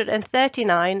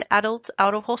 939 adult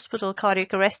out-of-hospital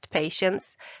cardiac arrest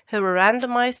patients who were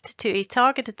randomized to a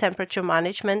targeted temperature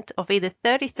management of either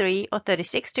 33 or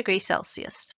 36 degrees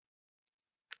Celsius.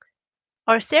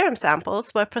 Our serum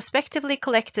samples were prospectively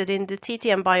collected in the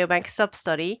TTM Biobank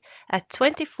substudy at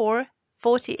 24,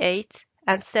 48,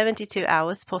 and 72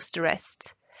 hours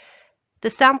post-arrest. The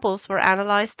samples were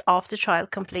analyzed after trial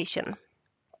completion.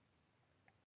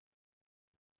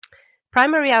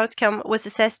 Primary outcome was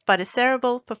assessed by the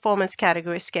Cerebral Performance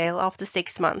Category Scale after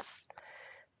 6 months.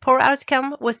 Poor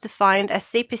outcome was defined as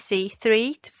CPC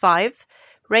 3 to 5,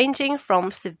 ranging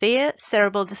from severe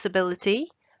cerebral disability,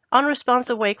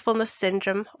 unresponsive wakefulness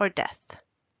syndrome, or death.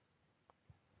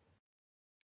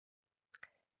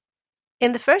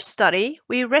 In the first study,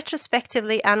 we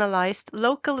retrospectively analyzed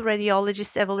local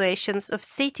radiologists' evaluations of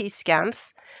CT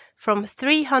scans from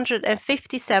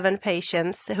 357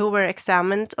 patients who were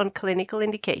examined on clinical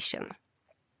indication.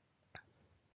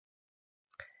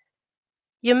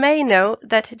 You may know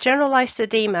that generalized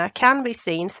edema can be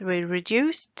seen through a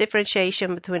reduced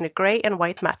differentiation between the gray and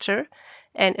white matter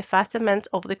and effacement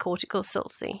of the cortical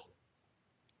sulci.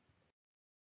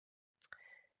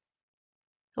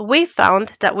 We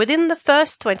found that within the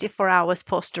first 24 hours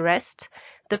post-arrest,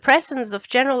 the presence of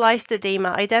generalized edema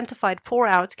identified poor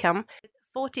outcome with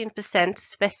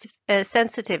 14%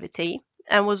 sensitivity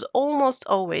and was almost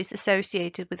always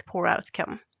associated with poor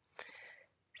outcome.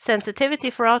 Sensitivity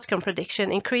for outcome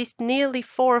prediction increased nearly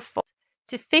fourfold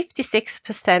to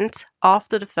 56%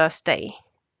 after the first day.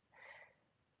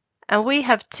 And we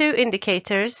have two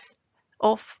indicators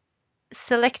of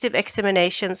selective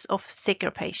examinations of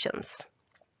sicker patients.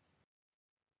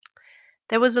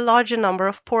 There was a larger number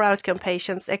of poor outcome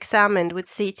patients examined with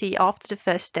CT after the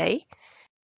first day,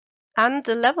 and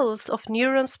the levels of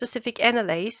neuron-specific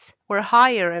NLAs were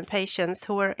higher in patients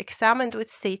who were examined with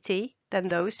CT than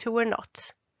those who were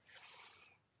not.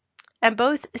 And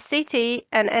both CT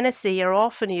and NSE are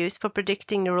often used for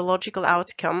predicting neurological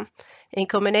outcome in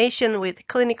combination with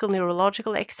clinical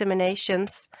neurological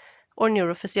examinations or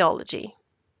neurophysiology.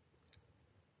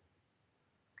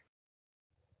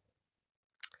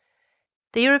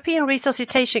 The European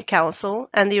Resuscitation Council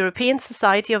and the European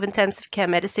Society of Intensive Care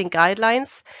Medicine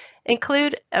guidelines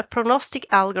include a prognostic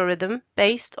algorithm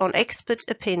based on expert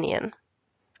opinion.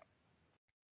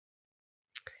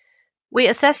 We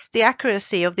assessed the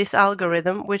accuracy of this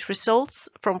algorithm with results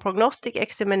from prognostic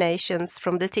examinations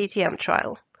from the TTM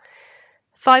trial.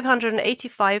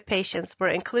 585 patients were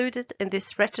included in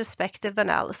this retrospective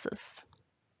analysis.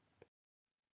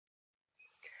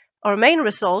 Our main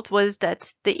result was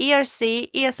that the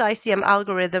ERC-ESICM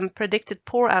algorithm predicted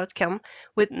poor outcome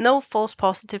with no false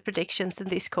positive predictions in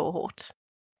this cohort.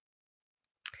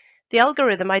 The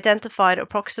algorithm identified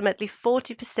approximately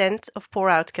 40% of poor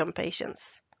outcome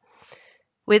patients.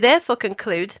 We therefore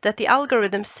conclude that the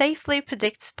algorithm safely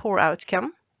predicts poor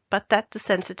outcome, but that the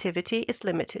sensitivity is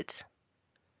limited.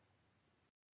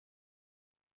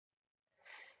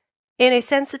 In a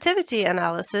sensitivity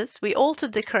analysis, we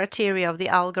altered the criteria of the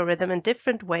algorithm in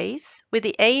different ways with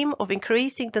the aim of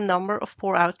increasing the number of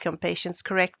poor outcome patients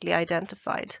correctly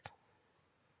identified.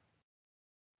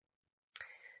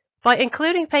 By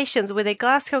including patients with a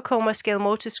Glasgow Coma Scale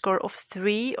motor score of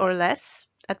 3 or less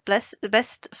at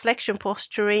best flexion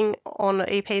posturing on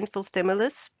a painful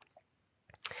stimulus,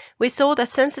 we saw that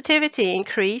sensitivity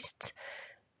increased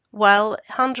while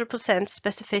 100%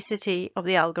 specificity of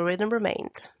the algorithm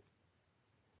remained.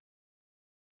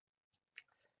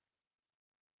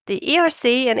 The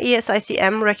ERC and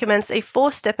ESICM recommends a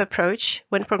 4-step approach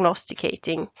when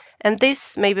prognosticating, and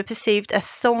this may be perceived as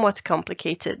somewhat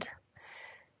complicated.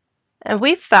 And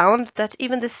we found that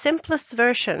even the simplest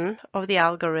version of the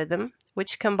algorithm,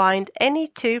 which combined any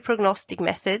 2 prognostic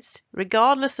methods,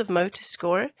 regardless of motor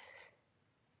score,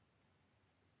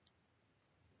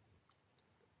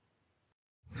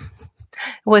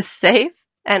 was safe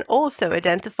and also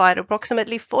identified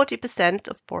approximately 40%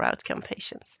 of poor outcome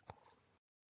patients.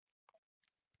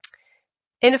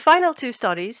 In the final 2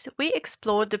 studies, we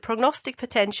explored the prognostic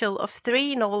potential of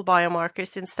 3 novel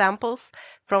biomarkers in samples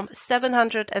from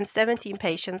 717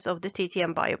 patients of the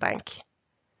TTM Biobank.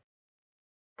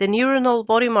 the neuronal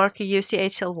body marker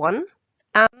UCHL1,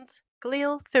 and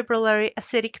glial fibrillary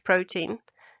acidic protein,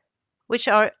 which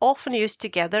are often used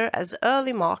together as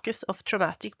early markers of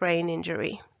traumatic brain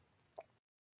injury.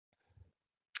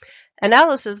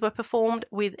 Analyses were performed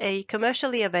with a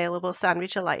commercially available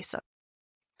sandwich ELISA.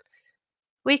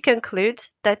 We conclude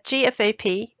that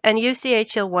GFAP and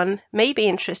UCHL1 may be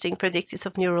interesting predictors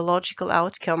of neurological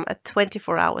outcome at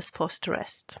 24 hours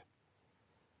post-arrest.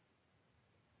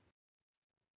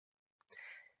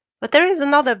 But there is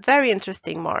another very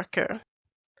interesting marker,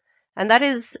 and that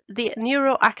is the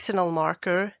neuroaxonal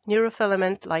marker,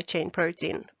 neurofilament light chain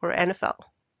protein, or NFL.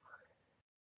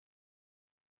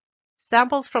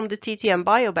 Samples from the TTM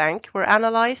biobank were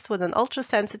analyzed with an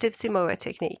ultrasensitive Simoa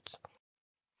technique.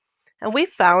 And we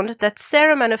found that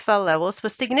serum NFL levels were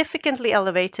significantly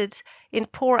elevated in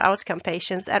poor outcome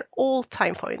patients at all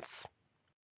time points.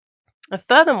 And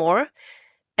furthermore,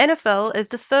 NFL is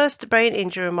the first brain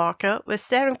injury marker where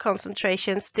serum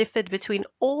concentrations differed between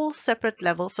all separate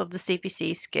levels of the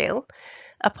CPC scale,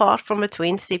 apart from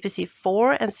between CPC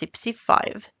 4 and CPC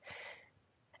 5.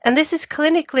 And this is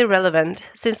clinically relevant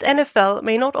since NFL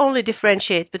may not only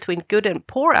differentiate between good and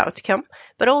poor outcome,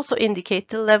 but also indicate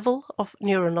the level of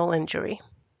neuronal injury.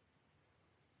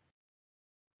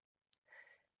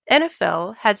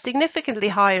 NFL had significantly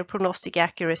higher prognostic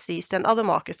accuracies than other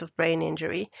markers of brain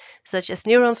injury, such as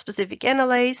neuron-specific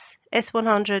NLAs,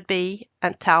 S100B,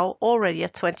 and tau already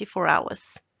at 24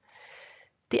 hours.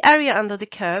 The area under the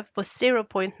curve was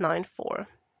 0.94.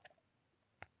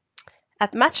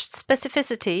 At matched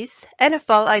specificities,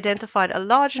 NFL identified a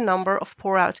larger number of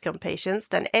poor outcome patients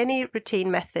than any routine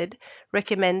method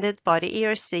recommended by the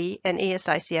ERC and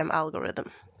ESICM algorithm.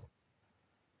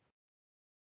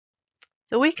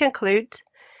 So we conclude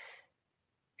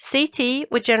CT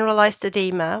with generalized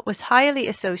edema was highly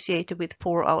associated with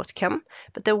poor outcome,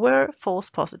 but there were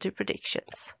false positive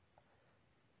predictions.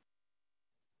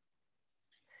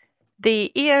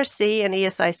 The ERC and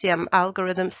ESICM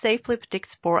algorithm safely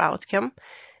predicts poor outcome,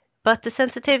 but the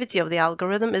sensitivity of the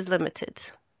algorithm is limited.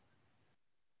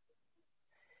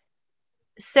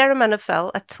 Serum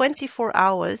NFL at 24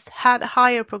 hours had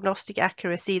higher prognostic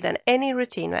accuracy than any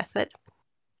routine method,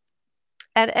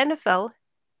 and NFL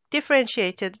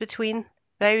differentiated between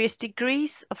various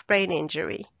degrees of brain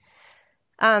injury.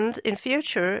 And in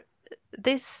future,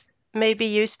 this may be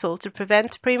useful to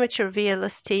prevent premature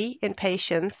VLST in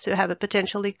patients who have a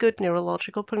potentially good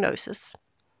neurological prognosis.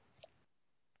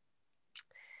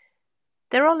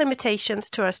 There are limitations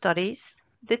to our studies.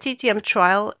 The TTM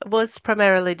trial was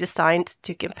primarily designed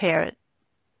to compare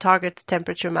target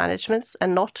temperature management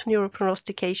and not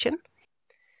neuroprognostication.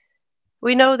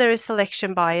 We know there is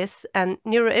selection bias, and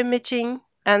neuroimaging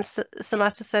and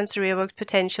somatosensory evoked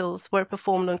potentials were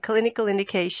performed on clinical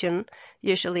indication,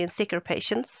 usually in sicker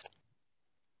patients.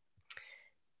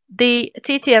 The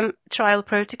TTM trial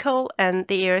protocol and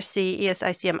the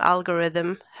ERC-ESICM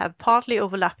algorithm have partly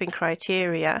overlapping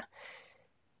criteria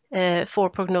for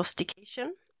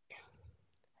prognostication,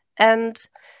 and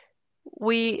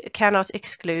we cannot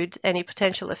exclude any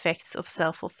potential effects of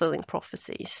self-fulfilling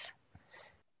prophecies.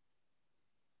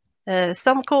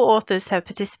 Some co-authors have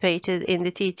participated in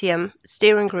the TTM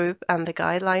steering group and the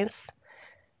guidelines.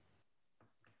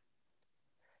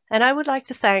 And I would like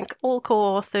to thank all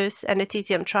co-authors and the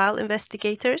TTM trial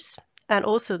investigators, and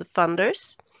also the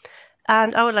funders.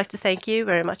 And I would like to thank you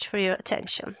very much for your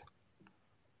attention.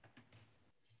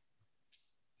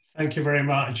 Thank you very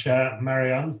much,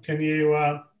 Marianne. Can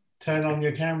you turn on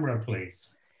your camera,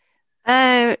 please?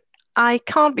 I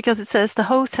can't because it says the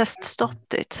host has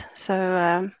stopped it.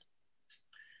 So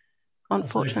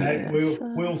unfortunately, okay.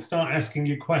 We'll start asking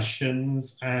you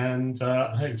questions, and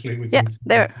hopefully we can. Yeah,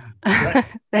 there.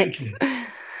 Thank you.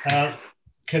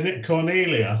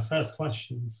 Cornelia, first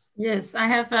questions. Yes, I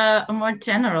have a more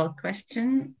general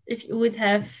question. If you would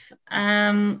have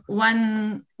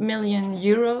 1 million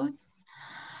euros,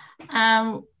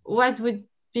 what would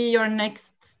be your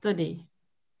next study?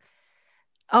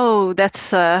 Oh,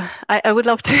 that's I would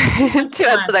love to to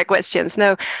answer that question.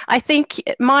 No, I think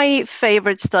my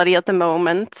favorite study at the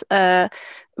moment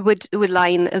would lie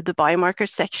in the biomarker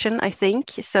section. I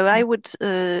think so. I would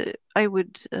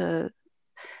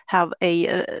have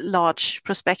a large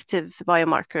prospective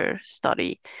biomarker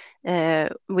study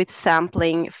with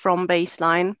sampling from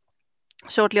baseline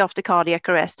shortly after cardiac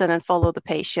arrest, and then follow the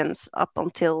patients up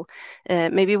until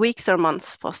maybe weeks or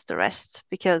months post-arrest,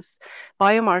 because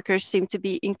biomarkers seem to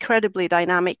be incredibly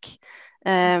dynamic.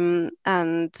 And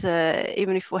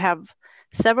even if we have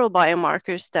several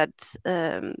biomarkers that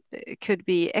could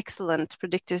be excellent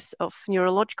predictors of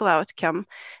neurological outcome,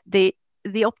 they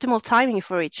the optimal timing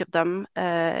for each of them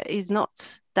is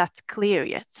not that clear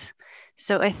yet.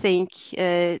 So I think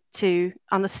to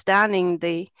understanding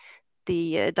the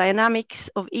dynamics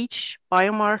of each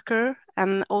biomarker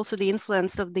and also the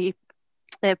influence of the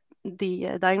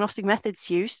diagnostic methods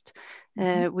used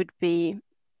would be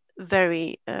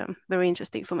very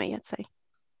interesting for me, I'd say.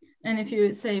 And if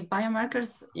you say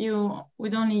biomarkers, you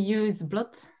would only use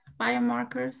blood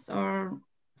biomarkers or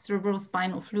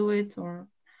cerebrospinal fluid, or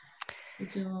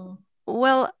would you?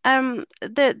 Well,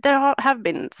 there have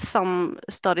been some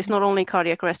studies, not only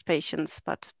cardiac arrest patients,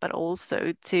 but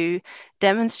also to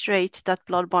demonstrate that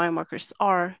blood biomarkers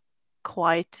are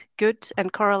quite good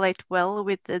and correlate well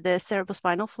with the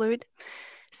cerebrospinal fluid.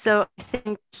 So I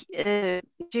think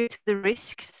due to the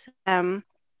risks and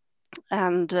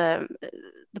the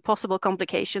possible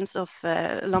complications of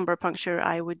lumbar puncture,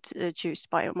 I would choose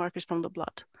biomarkers from the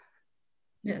blood.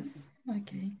 Yes,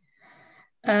 okay.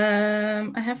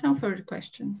 I have no further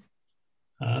questions.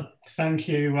 Thank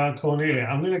you, Cornelia.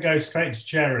 I'm going to go straight to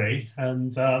Jerry.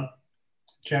 And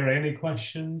Jerry, any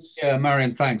questions? Yeah,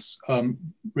 Marion, thanks.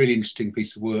 Really interesting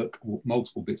piece of work,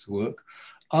 multiple bits of work.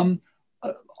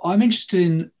 I'm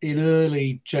interested in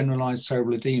early generalized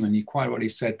cerebral edema, and you quite rightly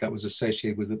said that was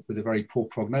associated with a very poor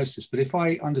prognosis. But if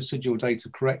I understood your data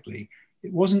correctly,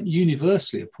 it wasn't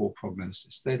universally a poor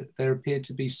prognosis. There appeared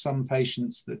to be some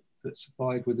patients that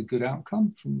survived with a good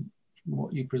outcome from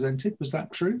what you presented. Was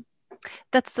that true?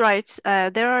 That's right.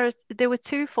 There were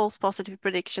 2 false positive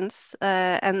predictions,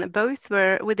 and both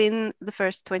were within the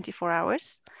first 24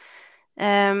 hours.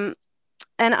 And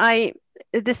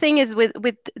the thing is,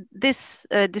 with this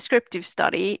descriptive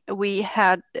study, we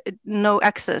had no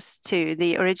access to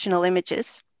the original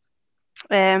images.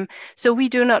 So we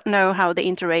do not know how the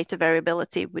inter-rater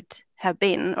variability would have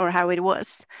been or how it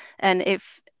was, and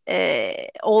if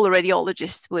all the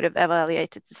radiologists would have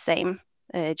evaluated the same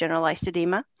generalized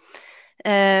edema.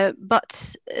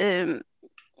 But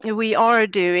we are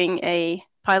doing a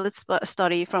pilot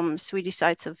study from Swedish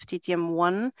sites of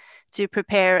TTM1 to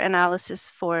prepare analysis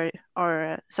for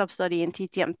our sub-study in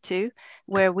TTM2,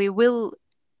 where we will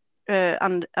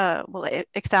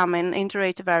examine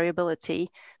inter-rater variability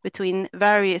between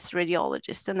various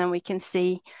radiologists, and then we can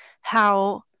see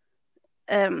how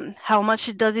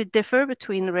much does it differ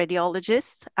between the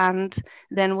radiologists, and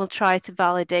then we'll try to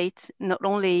validate not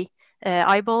only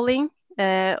eyeballing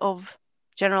of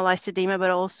generalized edema,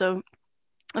 but also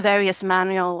various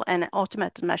manual and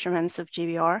automated measurements of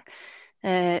GVR.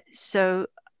 So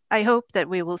I hope that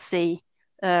we will see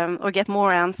or get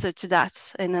more answer to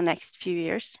that in the next few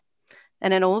years.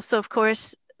 And then also, of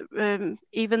course,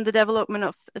 even the development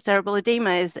of cerebral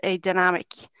edema is a dynamic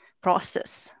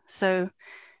process. So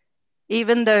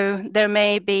even though there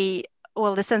may be,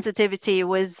 the sensitivity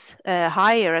was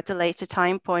higher at a later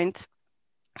time point,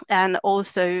 and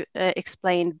also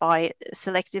explained by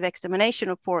selective examination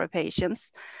of poorer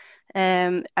patients,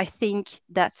 I think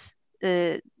that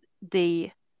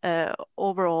the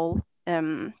overall,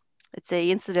 let's say,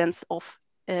 incidence of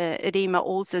edema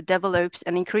also develops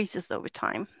and increases over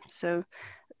time. So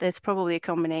that's probably a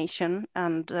combination,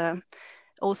 and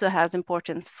also has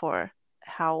importance for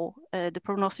how the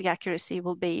prognostic accuracy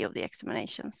will be of the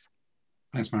examinations.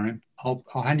 Thanks, Marion. I'll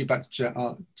hand you back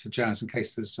to Jazz in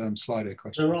case there's Slido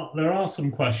questions. There are some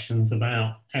questions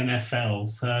about NFL.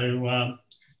 So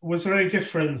was there any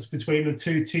difference between the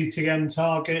 2 TTM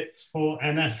targets for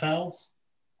NFL,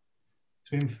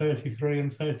 between 33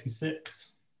 and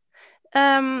 36?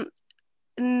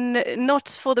 Not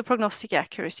for the prognostic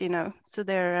accuracy, no. So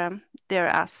they're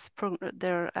as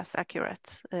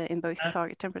accurate in both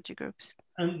target temperature groups.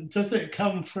 And does it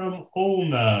come from all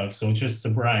nerves or just the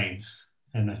brain?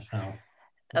 NFL.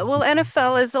 Well,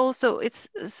 NFL is also, it's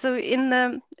so in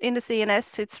the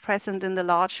CNS, it's present in the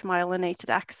large myelinated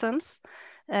axons,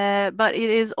 but it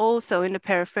is also in the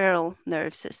peripheral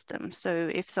nerve system.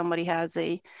 So if somebody has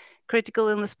a critical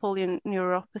illness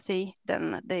polyneuropathy,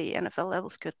 then the NFL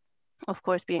levels could, of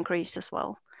course, be increased as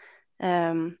well.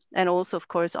 And also, of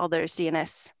course, other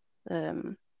CNS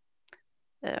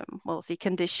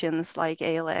conditions like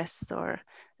ALS or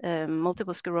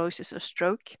multiple sclerosis or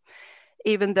stroke,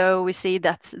 even though we see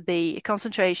that the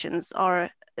concentrations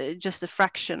are just a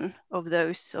fraction of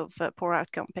those of poor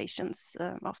outcome patients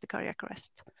after cardiac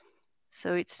arrest.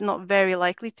 So it's not very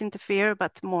likely to interfere,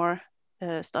 but more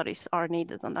studies are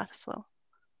needed on that as well.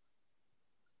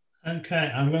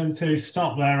 Okay, I'm going to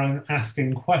stop there on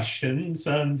asking questions,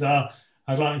 and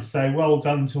I'd like to say well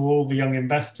done to all the young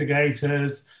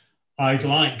investigators. I'd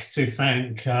like to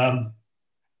thank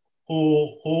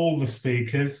all the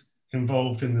speakers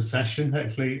involved in the session.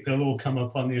 Hopefully they'll all come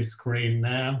up on your screen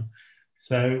now.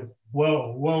 So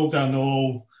well done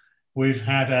all. We've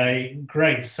had a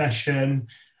great session.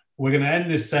 We're going to end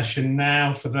this session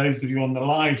now. For those of you on the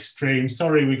live stream,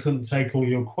 sorry we couldn't take all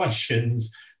your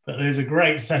questions, but there's a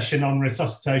great session on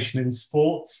resuscitation in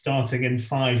sports starting in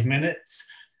 5 minutes,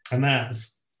 and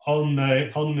that's on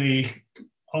the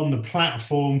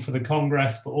platform for the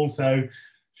Congress, but also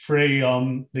free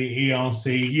on the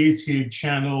ERC YouTube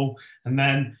channel. And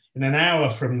then in an hour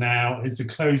from now is the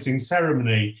closing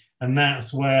ceremony, and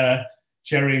that's where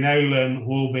Jerry Nolan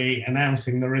will be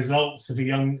announcing the results of a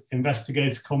young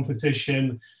investigator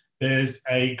competition. There's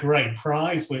a great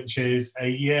prize, which is a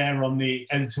year on the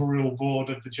editorial board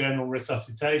of the journal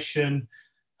Resuscitation,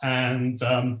 and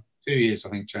 2 years, I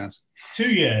think, Chaz.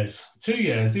 2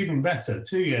 years, even better.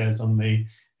 2 years on the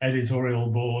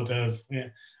editorial board of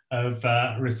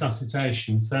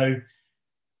Resuscitation. So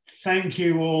thank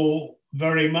you all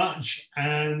very much,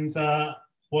 and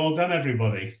well done,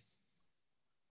 everybody.